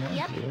kill anyone,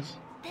 Yep. please.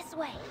 This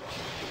way.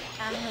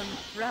 I am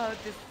proud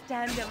to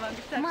stand among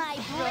such My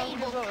blade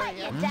will strong cut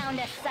you warriors. down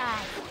to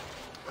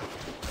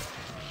size.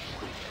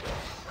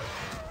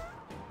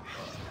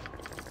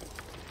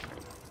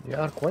 They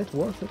are quite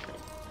worth it.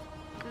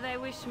 They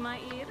wish my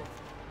ear.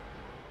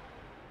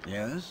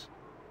 Yes?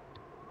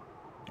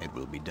 It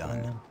will be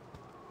done.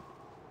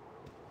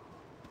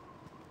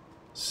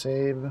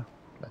 Save.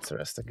 Let's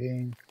rest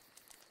again.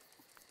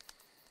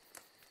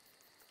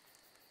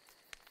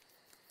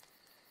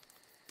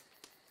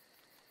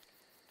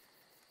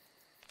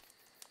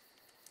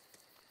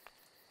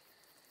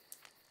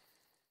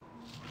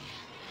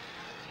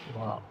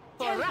 Wow.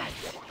 For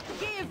us,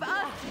 give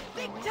us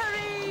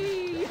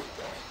victory!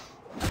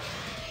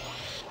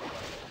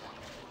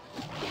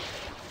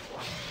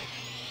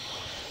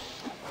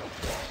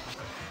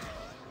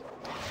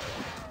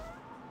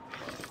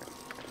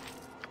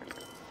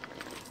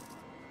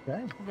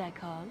 Okay. They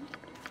called.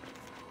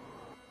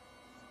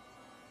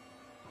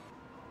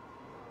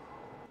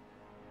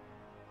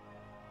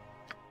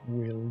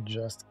 We'll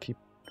just keep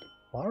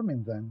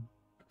farming then.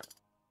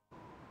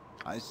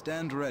 I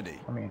stand ready.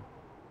 I mean,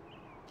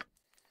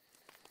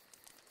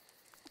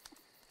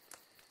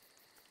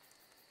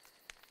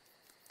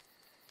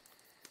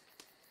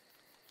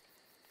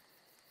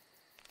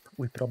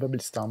 we probably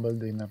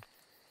stumbled in a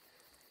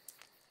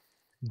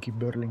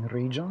Gibberling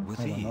region. With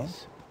I don't know.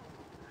 ease.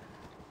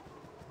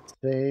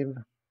 Save.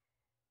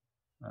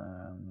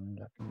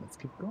 Let's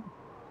keep going.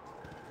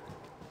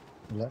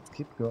 Let's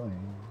keep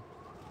going.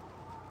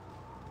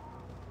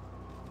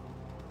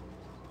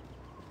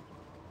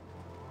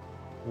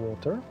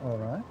 Water,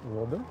 alright.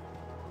 Water.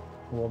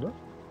 Water.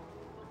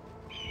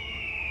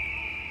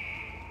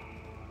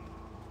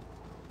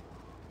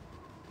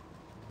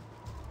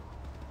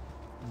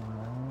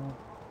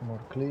 More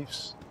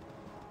cliffs.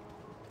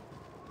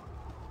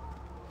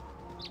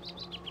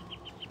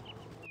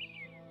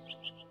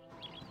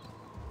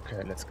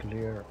 Okay, let's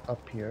clear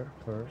up here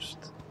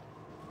first.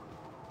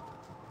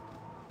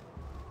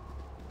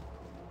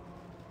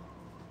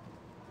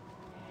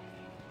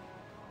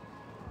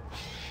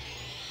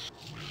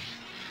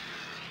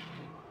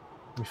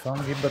 We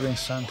found Gibberling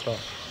Central.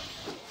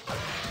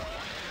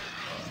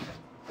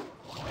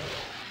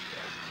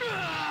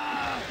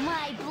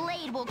 My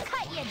blade will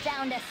cut you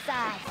down to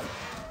size.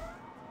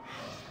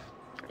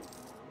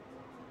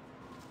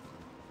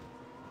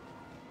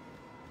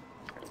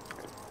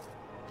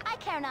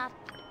 care not.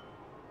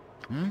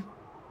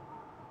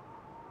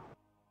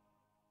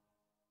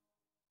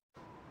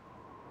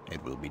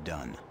 It will be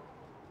done.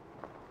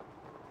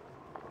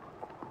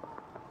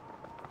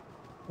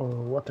 Oh,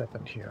 what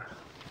happened here?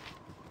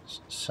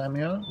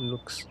 Samuel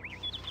looks...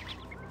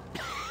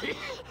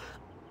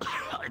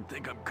 I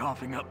think I'm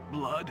coughing up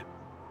blood.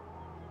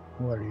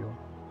 Who are you?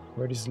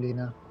 Where is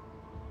Lena?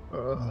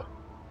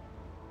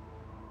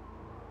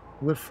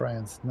 We're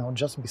friends. Now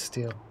just be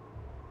still.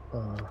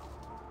 Are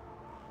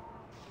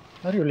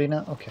you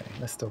Lena? Okay,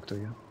 let's talk to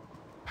you.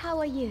 How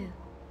are you?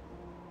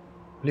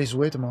 Please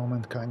wait a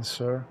moment, kind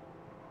sir.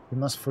 You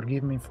must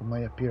forgive me for my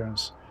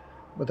appearance,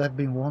 but I've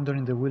been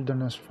wandering the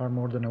wilderness for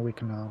more than a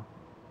week now.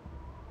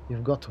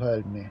 You've got to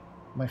help me.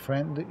 My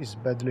friend is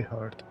badly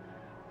hurt,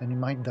 and he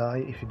might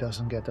die if he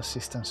doesn't get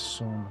assistance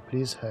soon.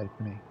 Please help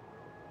me.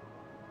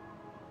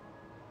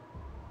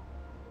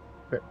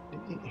 But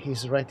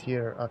he's right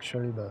here,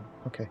 actually, but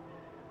okay.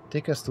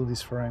 Take us to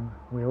this frame.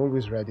 We're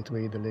always ready to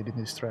aid the lady in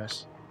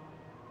distress.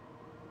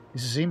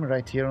 This is him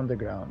right here on the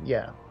ground.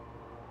 Yeah,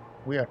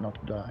 we are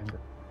not blind.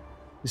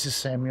 This is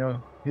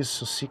Samuel. He's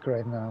so sick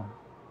right now.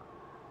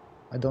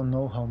 I don't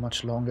know how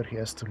much longer he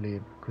has to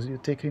live. Could you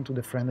take him to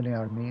the friendly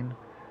Armin?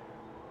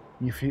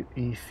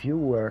 If you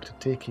were to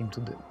take him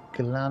to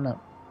Gelana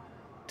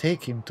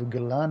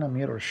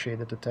Mirror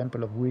Shade at the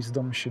Temple of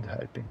Wisdom should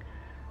help him.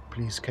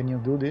 Please, can you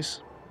do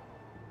this?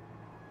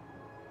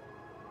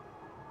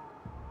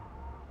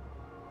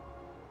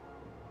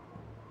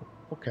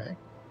 Okay,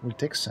 we'll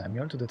take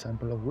Samuel to the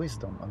Temple of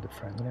Wisdom at the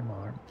friendly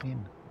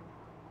Inn.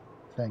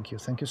 Thank you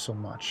so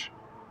much.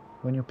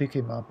 When you pick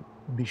him up,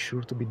 be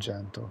sure to be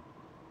gentle.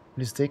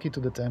 Please take him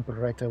to the temple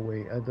right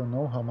away. I don't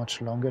know how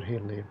much longer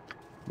he'll live.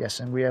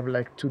 Yes, and we have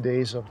like 2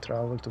 days of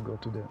travel to go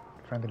to the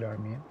friendly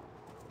army.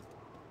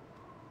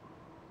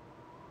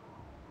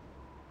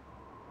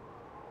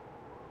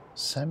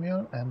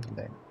 Samuel and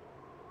Lena.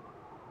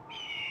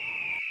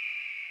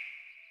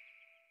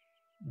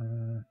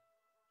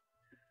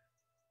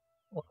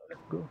 Oh,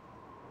 let's go.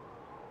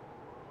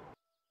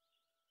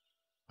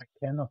 I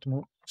cannot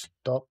move.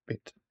 Stop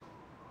it.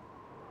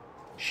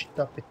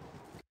 Stop it.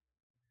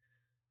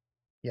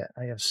 Yeah,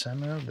 I have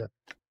Samuel that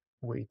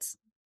weighs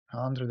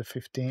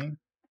 115.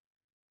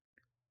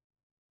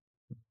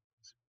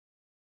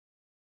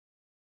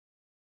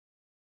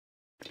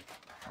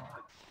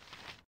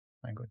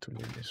 I'm going to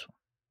leave this one.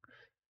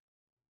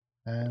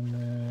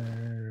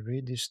 And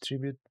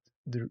redistribute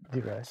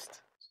the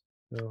rest.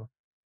 So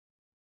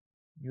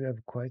you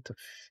have quite a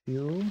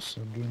few,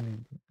 so give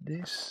me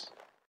this.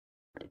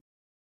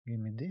 Give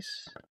me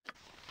this.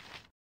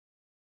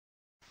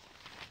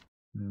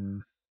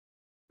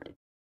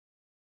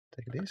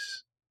 Take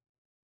this.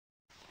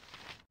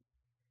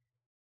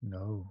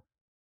 No.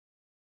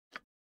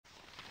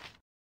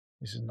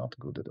 This is not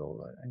good at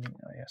all. I need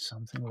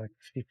something like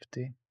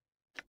 50.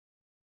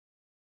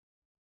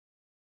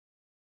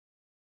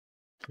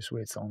 This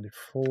weighs only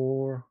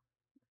 4.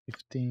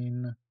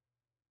 15.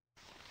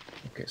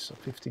 Okay, so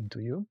 15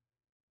 to you.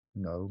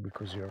 No,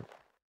 because you're...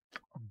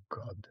 Oh,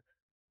 God.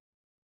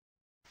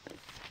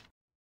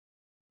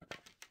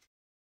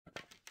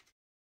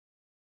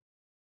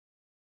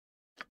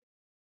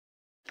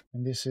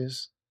 And this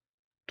is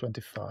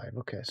 25.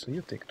 Okay, so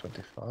you take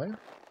 25.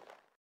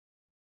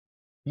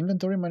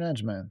 Inventory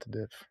management,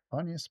 the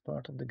funniest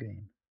part of the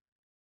game.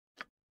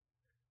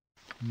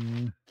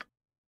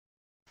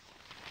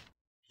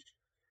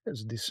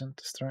 It's decent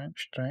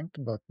strength,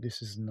 but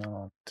this is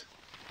not...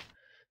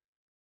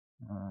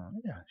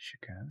 yeah, she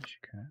can. She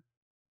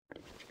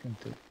can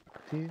take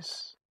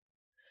this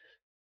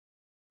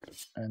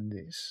and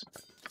this.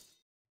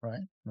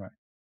 Right.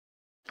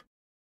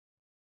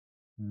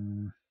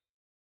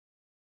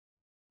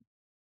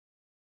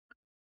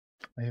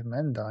 I have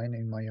Mandine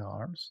in my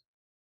arms.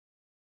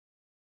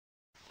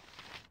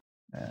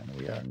 And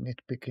we are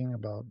nitpicking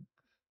about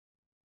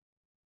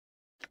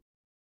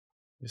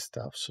this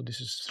stuff. So this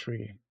is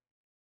 3.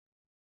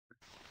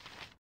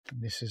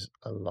 This is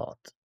a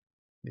lot.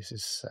 This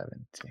is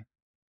 70.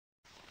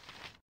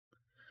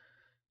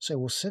 So I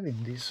was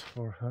saving this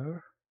for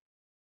her.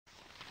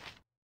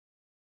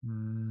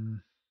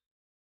 And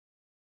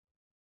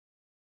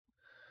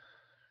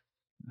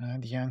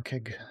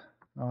Yankeg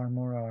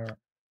armor are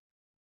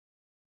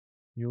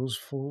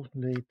useful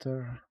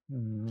later.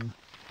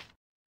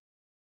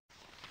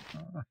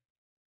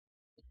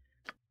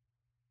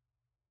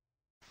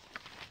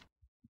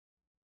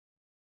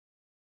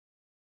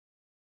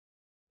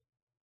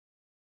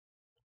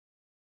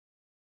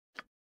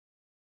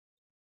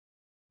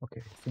 Okay,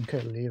 I think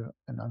I'll leave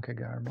an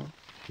Yankeg armor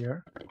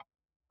here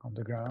on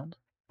the ground.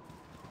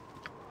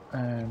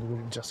 And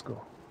we'll just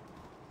go.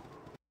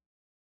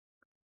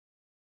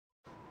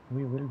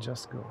 We will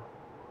just go.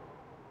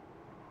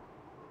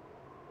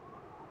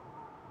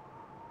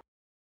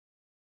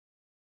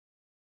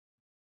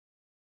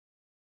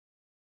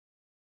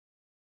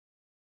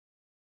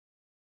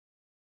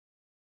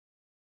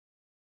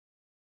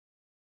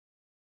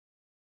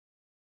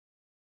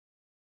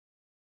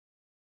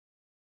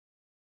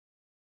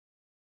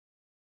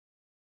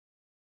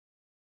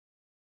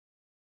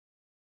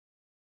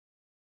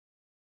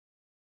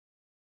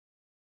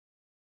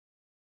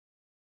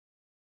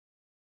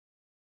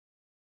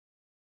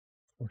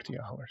 40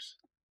 hours.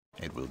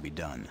 It will be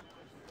done.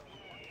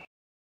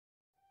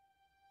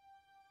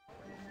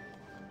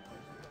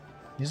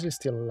 Is he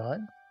still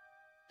alive?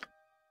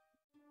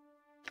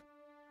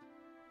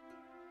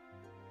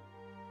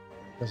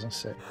 Doesn't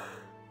say.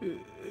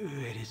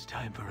 It is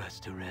time for us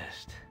to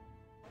rest.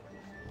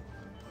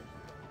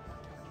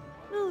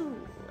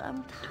 Ooh,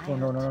 I'm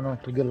tired. Oh no,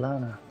 to get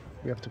Lena.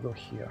 We have to go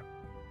here.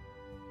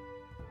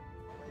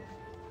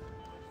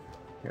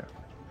 Here.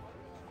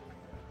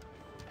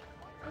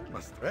 I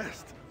must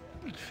rest.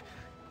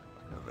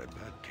 Have a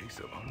bad case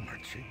of armor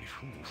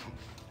chief.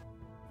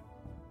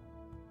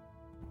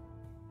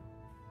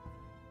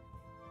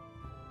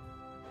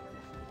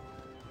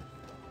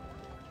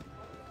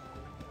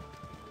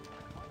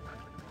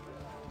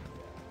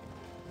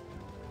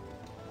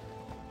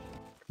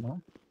 Come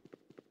on.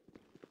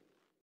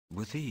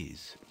 With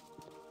ease.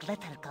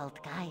 Glitter gold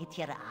guide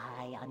your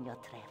eye on your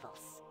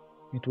travels.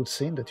 It would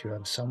seem that you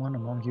have someone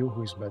among you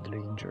who is badly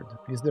injured.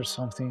 Is there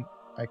something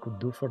I could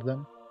do for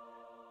them?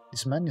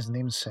 This man is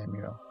named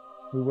Samuel.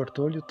 We were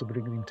told you to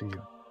bring him to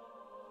you.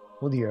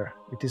 Oh dear,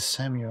 it is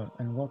Samuel,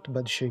 and what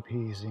bad shape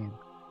he is in.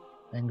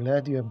 I'm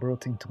glad you have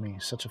brought him to me,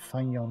 such a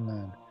fine young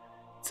man.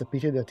 It's a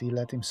pity that he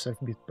let himself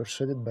be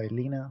persuaded by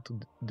Lena to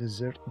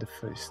desert the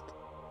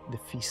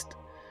feast.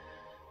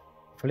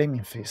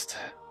 Flaming feast.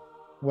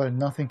 Well,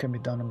 nothing can be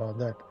done about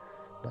that,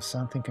 but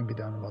something can be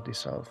done about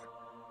this health.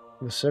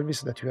 For the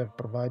service that you have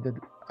provided,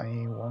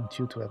 I want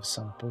you to have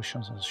some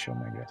potions and show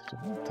my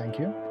gratitude. Thank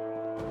you.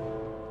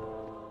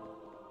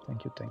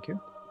 Thank you.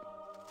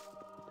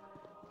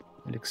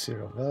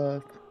 Elixir of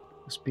Health,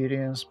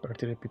 experience,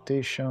 party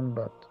reputation,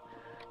 but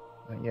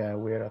yeah,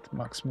 we're at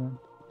maximum.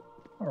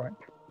 Alright.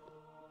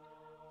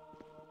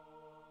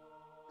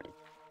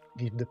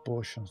 Give the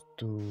potions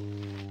to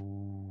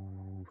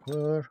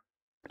her.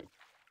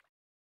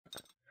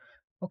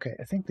 Okay,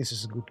 I think this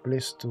is a good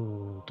place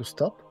to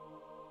stop.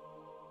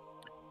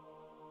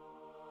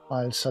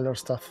 I'll sell our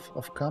stuff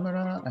off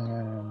camera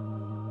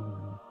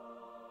and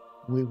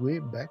we'll be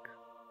back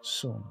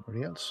soon,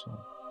 real soon.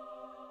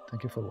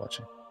 Thank you for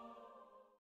watching.